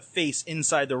ladder to the face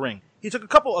inside the ring. He took a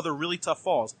couple other really tough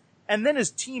falls, and then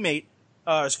his teammate,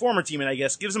 his former teammate, I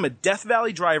guess, gives him a Death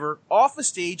Valley driver off the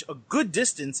stage a good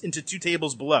distance into 2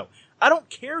 tables below. I don't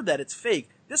care that it's fake.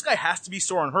 This guy has to be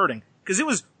sore and hurting, because it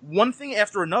was one thing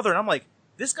after another, and I'm like,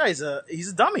 this guy's he's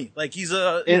a dummy. Like, he's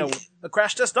a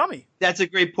crash test dummy. That's a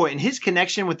great point. And his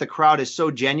connection with the crowd is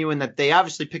so genuine that they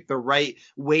obviously picked the right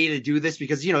way to do this,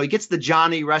 because, he gets the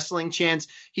Johnny wrestling chants.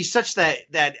 He's such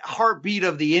that heartbeat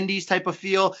of the indies type of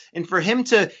feel. And for him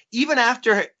to, even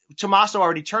after Tommaso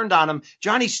already turned on him,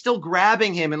 Johnny's still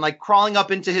grabbing him and like crawling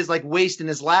up into his like waist and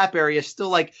his lap area, still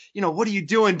like, what are you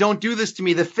doing? Don't do this to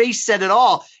me. The face said it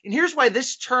all. And here's why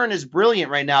this turn is brilliant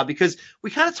right now, because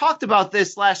we kind of talked about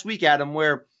this last week, Adam,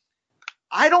 where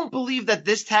I don't believe that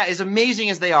this tag, as amazing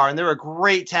as they are, and they're a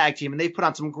great tag team and they put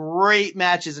on some great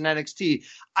matches in NXT,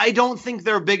 I don't think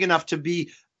they're big enough to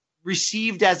be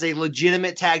received as a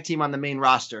legitimate tag team on the main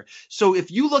roster. So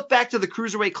if you look back to the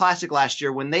Cruiserweight Classic last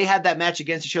year when they had that match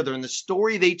against each other and the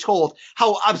story they told,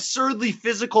 how absurdly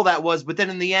physical that was, but then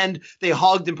in the end they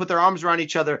hugged and put their arms around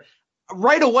each other.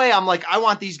 Right away, I'm like, I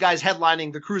want these guys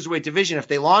headlining the Cruiserweight division if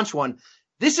they launch one.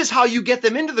 This is how you get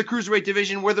them into the Cruiserweight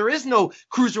division, where there is no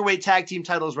Cruiserweight tag team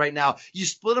titles right now. You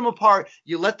split them apart,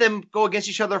 you let them go against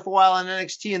each other for a while on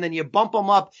NXT, and then you bump them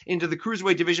up into the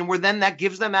Cruiserweight division, where then that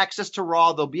gives them access to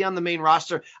Raw. They'll be on the main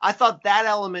roster. I thought that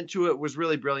element to it was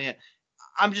really brilliant.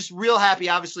 I'm just real happy,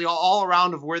 obviously, all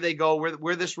around of where they go,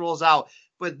 where this rolls out.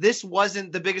 but this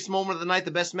wasn't the biggest moment of the night,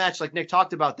 the best match, like Nick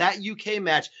talked about. That UK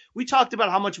match, we talked about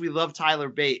how much we love Tyler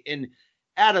Bate. And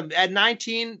Adam, at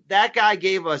 19, that guy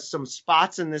gave us some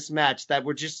spots in this match that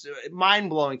were just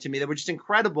mind-blowing to me, that were just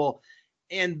incredible.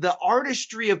 And the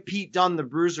artistry of Pete Dunne, the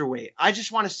bruiserweight, I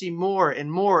just want to see more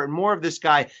and more and more of this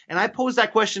guy. And I posed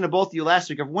that question to both of you last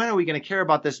week of when are we going to care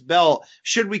about this belt?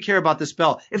 Should we care about this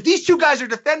belt? If these two guys are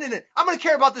defending it, I'm going to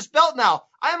care about this belt now.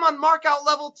 I am on markout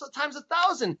level times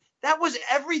 1,000. That was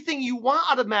everything you want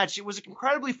out of a match. It was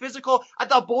incredibly physical. I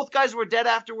thought both guys were dead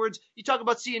afterwards. You talk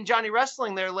about seeing Johnny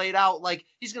Wrestling there laid out like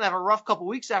he's going to have a rough couple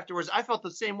weeks afterwards. I felt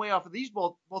the same way off of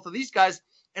both of these guys.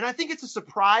 And I think it's a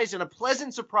surprise and a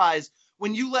pleasant surprise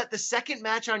when you let the second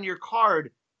match on your card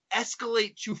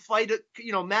escalate to fight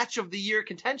a match of the year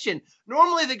contention.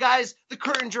 Normally the guys, the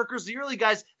curtain jerkers, the early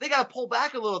guys, they got to pull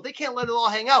back a little. They can't let it all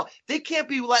hang out. They can't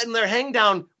be letting their hang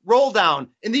down roll down.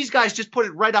 And these guys just put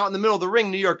it right out in the middle of the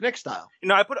ring, New York Knicks style.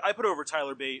 I put over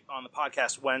Tyler Bate on the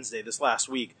podcast Wednesday this last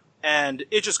week, and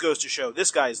it just goes to show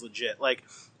this guy is legit. Like,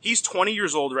 he's 20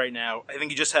 years old right now. I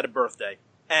think he just had a birthday.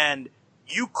 And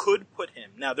you could put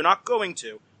him, now they're not going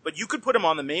to, but you could put him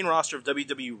on the main roster of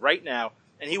WWE right now,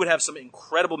 and he would have some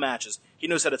incredible matches. He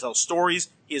knows how to tell stories.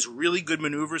 He has really good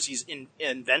maneuvers. He's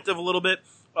inventive a little bit.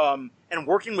 And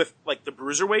working with, like, the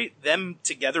Bruiserweight, them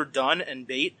together, Dunn and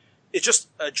Bate, it's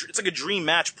like a dream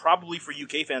match probably for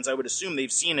UK fans. I would assume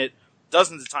they've seen it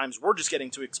dozens of times. We're just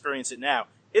getting to experience it now.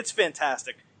 It's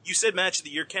fantastic. You said match of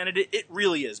the year candidate. It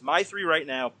really is. My three right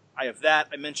now, I have that.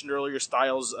 I mentioned earlier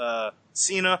Styles,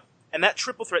 Cena, and that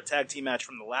triple threat tag team match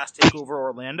from the last TakeOver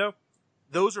Orlando.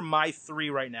 Those are my three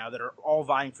right now that are all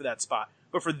vying for that spot.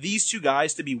 But for these two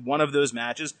guys to be one of those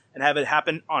matches and have it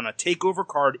happen on a TakeOver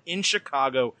card in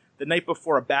Chicago the night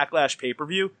before a Backlash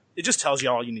pay-per-view, it just tells you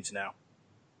all you need to know.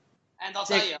 And I'll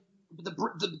tell you,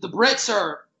 the Brits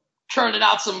are churning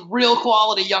out some real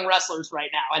quality young wrestlers right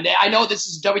now. And I know this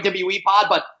is a WWE pod,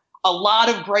 but a lot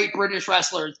of great British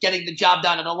wrestlers getting the job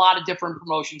done in a lot of different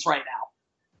promotions right now.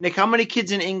 Nick, how many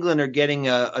kids in England are getting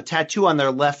a tattoo on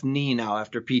their left knee now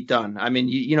after Pete Dunne? I mean,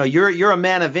 you're a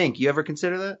man of ink. You ever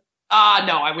consider that?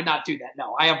 No, I would not do that.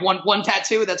 No, I have one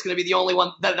tattoo. That's going to be the only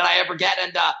one that I ever get.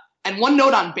 And one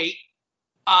note on Bate.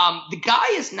 The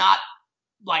guy is not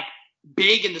like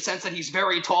big in the sense that he's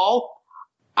very tall.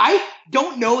 I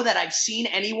don't know that I've seen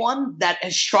anyone that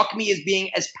has struck me as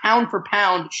being as pound for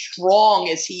pound strong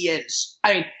as he is.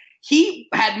 I mean, he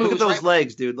had moves. Look at those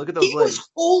legs, dude. Look at those legs. He was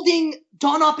holding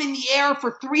Dunn up in the air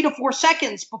for 3 to 4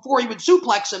 seconds before he would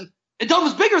suplex him. And Dunn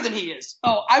was bigger than he is.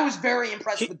 Oh, I was very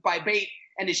impressed by Bate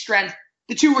and his strength.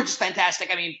 The two were just fantastic.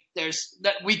 I mean,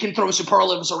 we can throw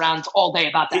superlatives around all day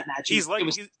about that match. He's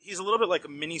a little bit like a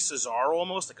mini Cesaro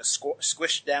almost, like a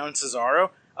squished down Cesaro.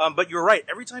 But you're right.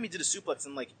 Every time he did a suplex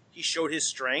and he showed his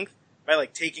strength by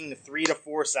taking the 3 to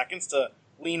 4 seconds to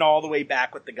lean all the way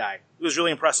back with the guy. It was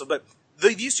really impressive. But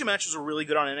these two matches were really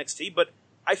good on NXT, but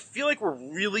I feel like we're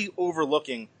really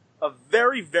overlooking a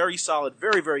very, very solid,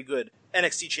 very, very good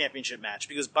NXT Championship match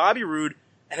because Bobby Roode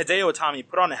and Hideo Itami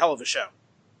put on a hell of a show.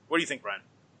 What do you think, Brian?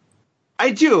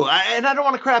 I do, and I don't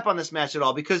want to crap on this match at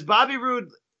all because Bobby Roode,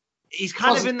 he's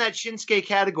kind of in that Shinsuke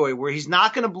category where he's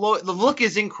not going to blow. The look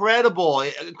is incredible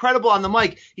on the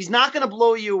mic. He's not going to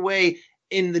blow you away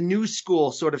in the new school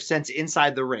sort of sense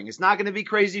inside the ring. It's not going to be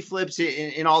crazy flips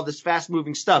in all this fast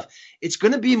moving stuff. It's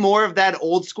going to be more of that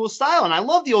old school style. And I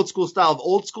love the old school style of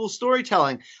old school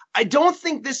storytelling. I don't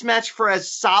think this match, for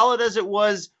as solid as it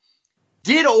was,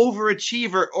 did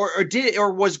overachieve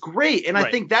or was great. And right.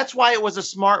 I think that's why it was a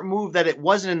smart move that it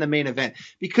wasn't in the main event,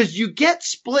 because you get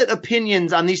split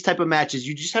opinions on these type of matches.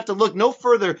 You just have to look no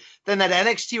further than that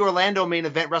NXT Orlando main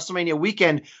event, WrestleMania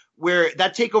weekend, where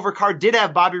that TakeOver card did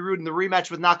have Bobby Roode in the rematch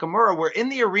with Nakamura, where in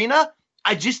the arena,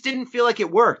 I just didn't feel like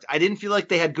it worked. I didn't feel like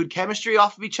they had good chemistry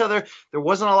off of each other. There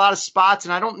wasn't a lot of spots,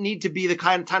 and I don't need to be the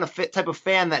type of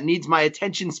fan that needs my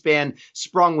attention span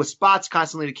sprung with spots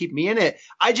constantly to keep me in it.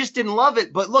 I just didn't love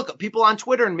it. But look, people on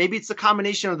Twitter, and maybe it's the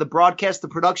combination of the broadcast, the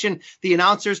production, the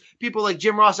announcers, people like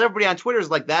Jim Ross, everybody on Twitter is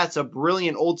like, that's a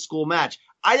brilliant old school match.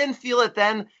 I didn't feel it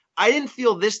then. I didn't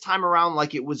feel this time around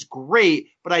like it was great,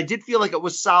 but I did feel like it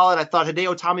was solid. I thought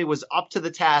Hideo Itami was up to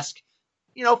the task.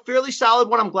 Fairly solid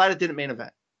one. I'm glad it didn't main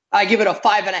event. I give it a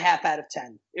 5.5 out of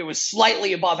 10. It was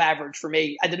slightly above average for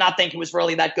me. I did not think it was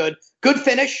really that good. Good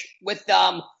finish with,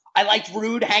 I liked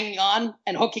Roode hanging on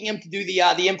and hooking him to do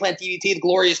the implant DDT, the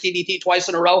glorious DDT twice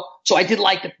in a row. So I did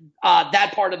like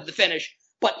that part of the finish.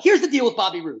 But here's the deal with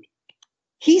Bobby Roode.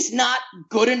 He's not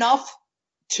good enough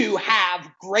to have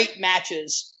great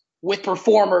matches with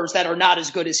performers that are not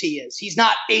as good as he is. He's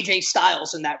not AJ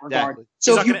Styles in that regard. Exactly.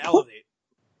 So he's not going to elevate.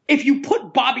 if you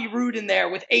put Bobby Roode in there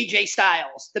with AJ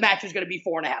Styles, the match is going to be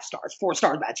 4.5 stars,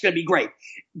 4-star match. It's going to be great.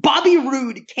 Bobby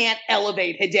Roode can't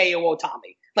elevate Hideo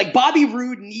Itami. Like, Bobby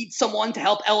Roode needs someone to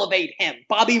help elevate him.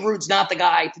 Bobby Roode's not the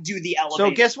guy to do the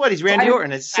elevation. So guess what? He's Randy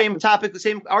Orton. It's the same topic, the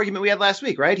same argument we had last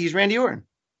week, right? He's Randy Orton.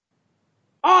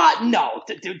 No,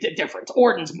 different.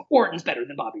 Orton's better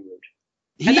than Bobby Roode.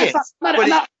 He is. I'm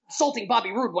not insulting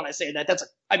Bobby Roode when I say that.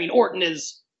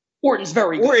 Orton's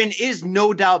very good. Orton is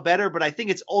no doubt better, but I think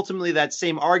it's ultimately that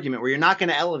same argument where you're not going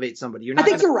to elevate somebody. I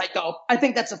think you're right, though. I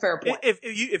think that's a fair point.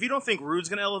 If you don't think Rude's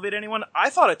going to elevate anyone,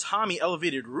 I thought Itami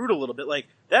elevated Rude a little bit. Like,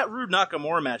 that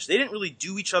Rude-Nakamura match, they didn't really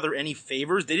do each other any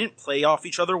favors. They didn't play off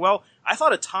each other well. I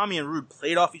thought Itami and Rude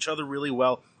played off each other really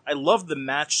well. I loved the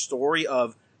match story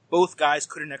of both guys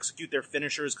couldn't execute their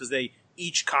finishers because they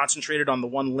each concentrated on the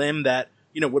one limb that,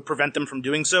 would prevent them from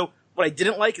doing so. What I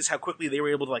didn't like is how quickly they were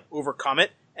able to, overcome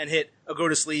it and hit a go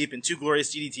to sleep and 2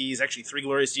 glorious DDTs, actually 3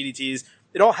 glorious DDTs.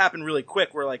 It all happened really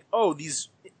quick. We're like, oh, these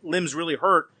limbs really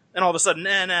hurt. And all of a sudden,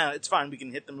 nah, it's fine. We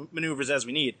can hit the maneuvers as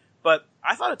we need. But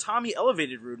I thought Itami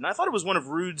elevated Rude, and I thought it was one of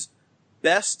Rude's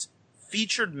best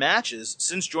featured matches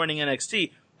since joining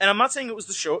NXT. And I'm not saying it was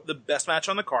the best match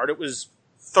on the card. It was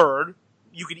third.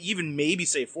 You could even maybe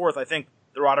say fourth. I think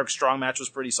the Roderick Strong match was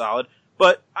pretty solid.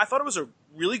 But I thought it was a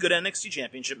really good NXT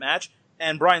Championship match.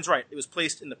 And Brian's right. It was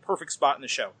placed in the perfect spot in the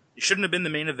show. It shouldn't have been the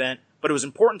main event, but it was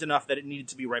important enough that it needed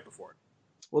to be right before it.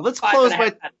 Well, let's close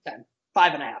by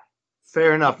 5.5.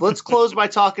 Fair enough. Let's close by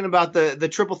talking about the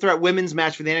triple threat women's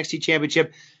match for the NXT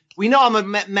Championship. We know I'm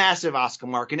a massive Asuka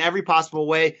mark in every possible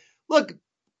way. Look,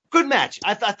 good match.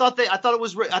 I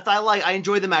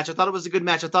enjoyed the match. I thought it was a good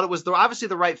match. I thought it was obviously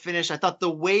the right finish. I thought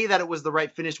the way that it was the right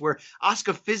finish where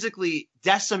Asuka physically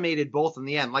decimated both in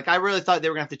the end. Like, I really thought they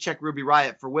were going to have to check Ruby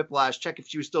Riott for whiplash, check if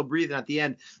she was still breathing at the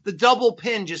end. The double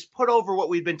pin just put over what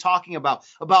we've been talking about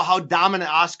how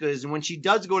dominant Asuka is. And when she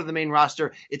does go to the main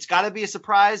roster, it's got to be a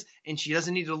surprise, and she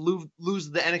doesn't need to lose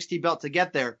the NXT belt to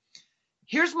get there.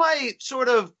 Here's my sort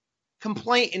of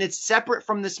complaint, and it's separate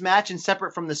from this match and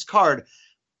separate from this card.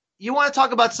 You want to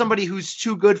talk about somebody who's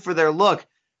too good for their look.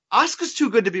 Asuka's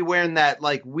too good to be wearing that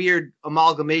weird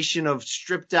amalgamation of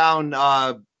stripped down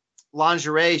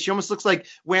lingerie. She almost looks like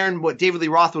wearing what David Lee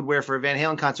Roth would wear for a Van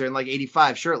Halen concert in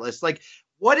 85, shirtless.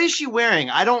 What is she wearing?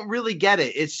 I don't really get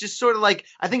it. It's just sort of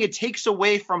I think it takes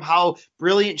away from how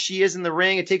brilliant she is in the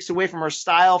ring. It takes away from her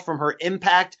style, from her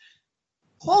impact.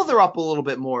 Clothe her up a little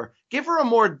bit more. Give her a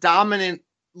more dominant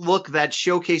look that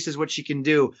showcases what she can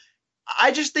do.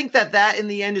 I just think that in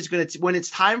the end is going to, when it's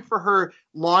time for her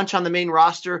launch on the main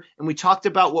roster, and we talked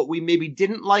about what we maybe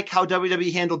didn't like, how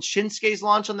WWE handled Shinsuke's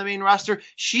launch on the main roster.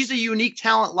 She's a unique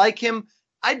talent like him.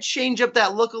 I'd change up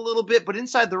that look a little bit, but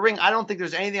inside the ring, I don't think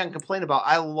there's anything I can complain about.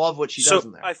 I love what she does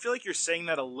in there. I feel like you're saying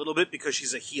that a little bit because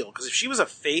she's a heel. Because if she was a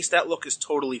face, that look is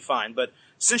totally fine. But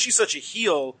since she's such a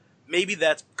heel, maybe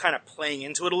that's kind of playing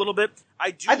into it a little bit.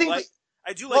 I don't think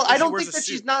that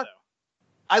she's not. Though.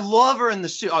 I love her in the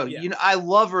suit. Oh, yeah. I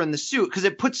love her in the suit because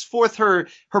it puts forth her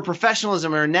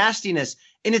professionalism and her nastiness.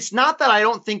 And it's not that I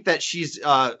don't think that she's,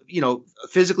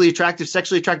 physically attractive,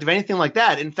 sexually attractive, anything like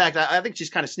that. In fact, I think she's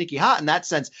kind of sneaky hot in that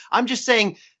sense. I'm just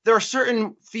saying there are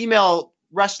certain female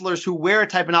wrestlers who wear a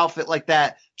type of outfit like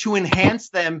that to enhance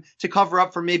them, to cover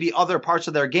up for maybe other parts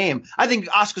of their game. I think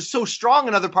Asuka's so strong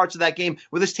in other parts of that game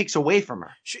where this takes away from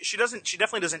her. She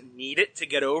definitely doesn't need it to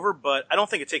get over, but I don't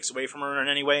think it takes away from her in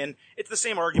any way. And it's the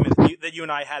same argument that you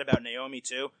and I had about Naomi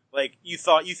too. You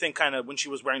think kind of when she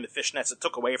was wearing the fishnets, it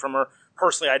took away from her.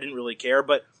 Personally, I didn't really care,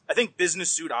 but I think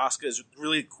business suit Asuka is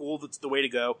really cool. That's the way to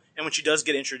go. And when she does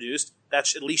get introduced,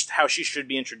 that's at least how she should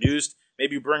be introduced.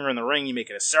 Maybe you bring her in the ring, you make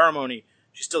it a ceremony.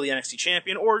 She's still the NXT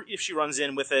champion, or if she runs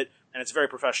in with it and it's a very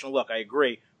professional look, I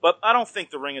agree. But I don't think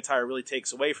the ring attire really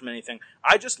takes away from anything.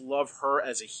 I just love her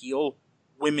as a heel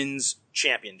women's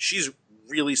champion. She's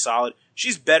really solid.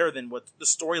 She's better than what the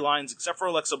storylines, except for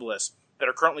Alexa Bliss, that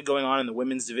are currently going on in the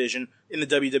women's division in the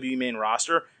WWE main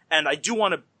roster. And I do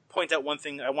want to point out one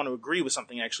thing. I want to agree with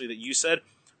something actually that you said.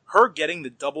 Her getting the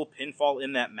double pinfall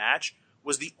in that match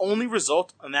was the only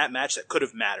result on that match that could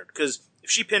have mattered. Because if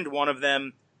she pinned one of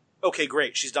them, okay,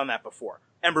 great, she's done that before.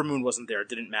 Ember Moon wasn't there, it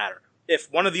didn't matter.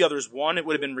 If one of the others won, it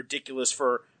would have been ridiculous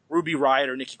for Ruby Riott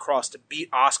or Nikki Cross to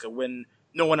beat Asuka when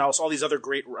no one else, all these other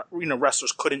great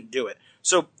wrestlers couldn't do it.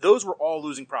 So those were all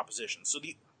losing propositions. So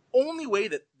the only way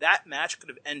that match could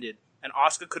have ended and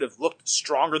Asuka could have looked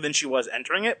stronger than she was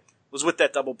entering it was with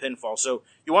that double pinfall. So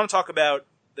you want to talk about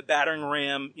the battering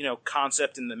ram,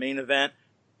 concept in the main event.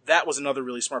 That was another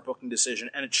really smart booking decision.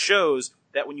 And it shows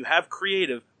that when you have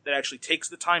creative that actually takes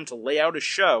the time to lay out a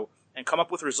show and come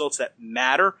up with results that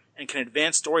matter and can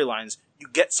advance storylines, you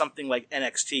get something like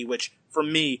NXT, which for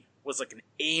me was like an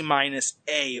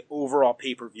A- overall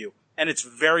pay-per-view. And it's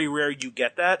very rare you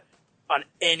get that on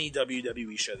any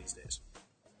WWE show these days.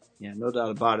 Yeah, no doubt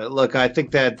about it. Look, I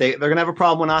think that they're going to have a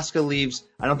problem when Asuka leaves.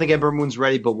 I don't think Ember Moon's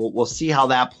ready, but we'll see how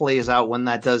that plays out when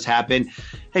that does happen.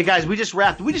 Hey, guys, we just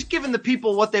wrapped. We just giving the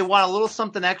people what they want, a little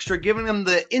something extra, giving them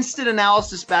the instant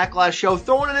analysis Backlash show,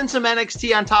 throwing it in some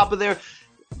NXT on top of there.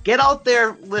 Get out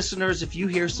there, listeners. If you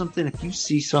hear something, if you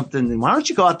see something, then why don't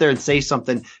you go out there and say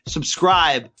something?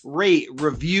 Subscribe, rate,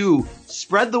 review,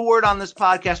 spread the word on this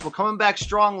podcast. We're coming back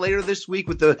strong later this week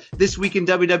with the This Week in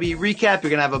WWE recap.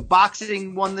 You're going to have a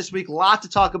boxing one this week. A lot to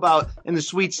talk about in the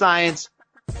Sweet Science.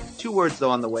 2 words, though,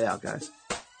 on the way out, guys.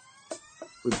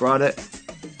 We brought it,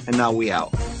 and now we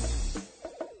out.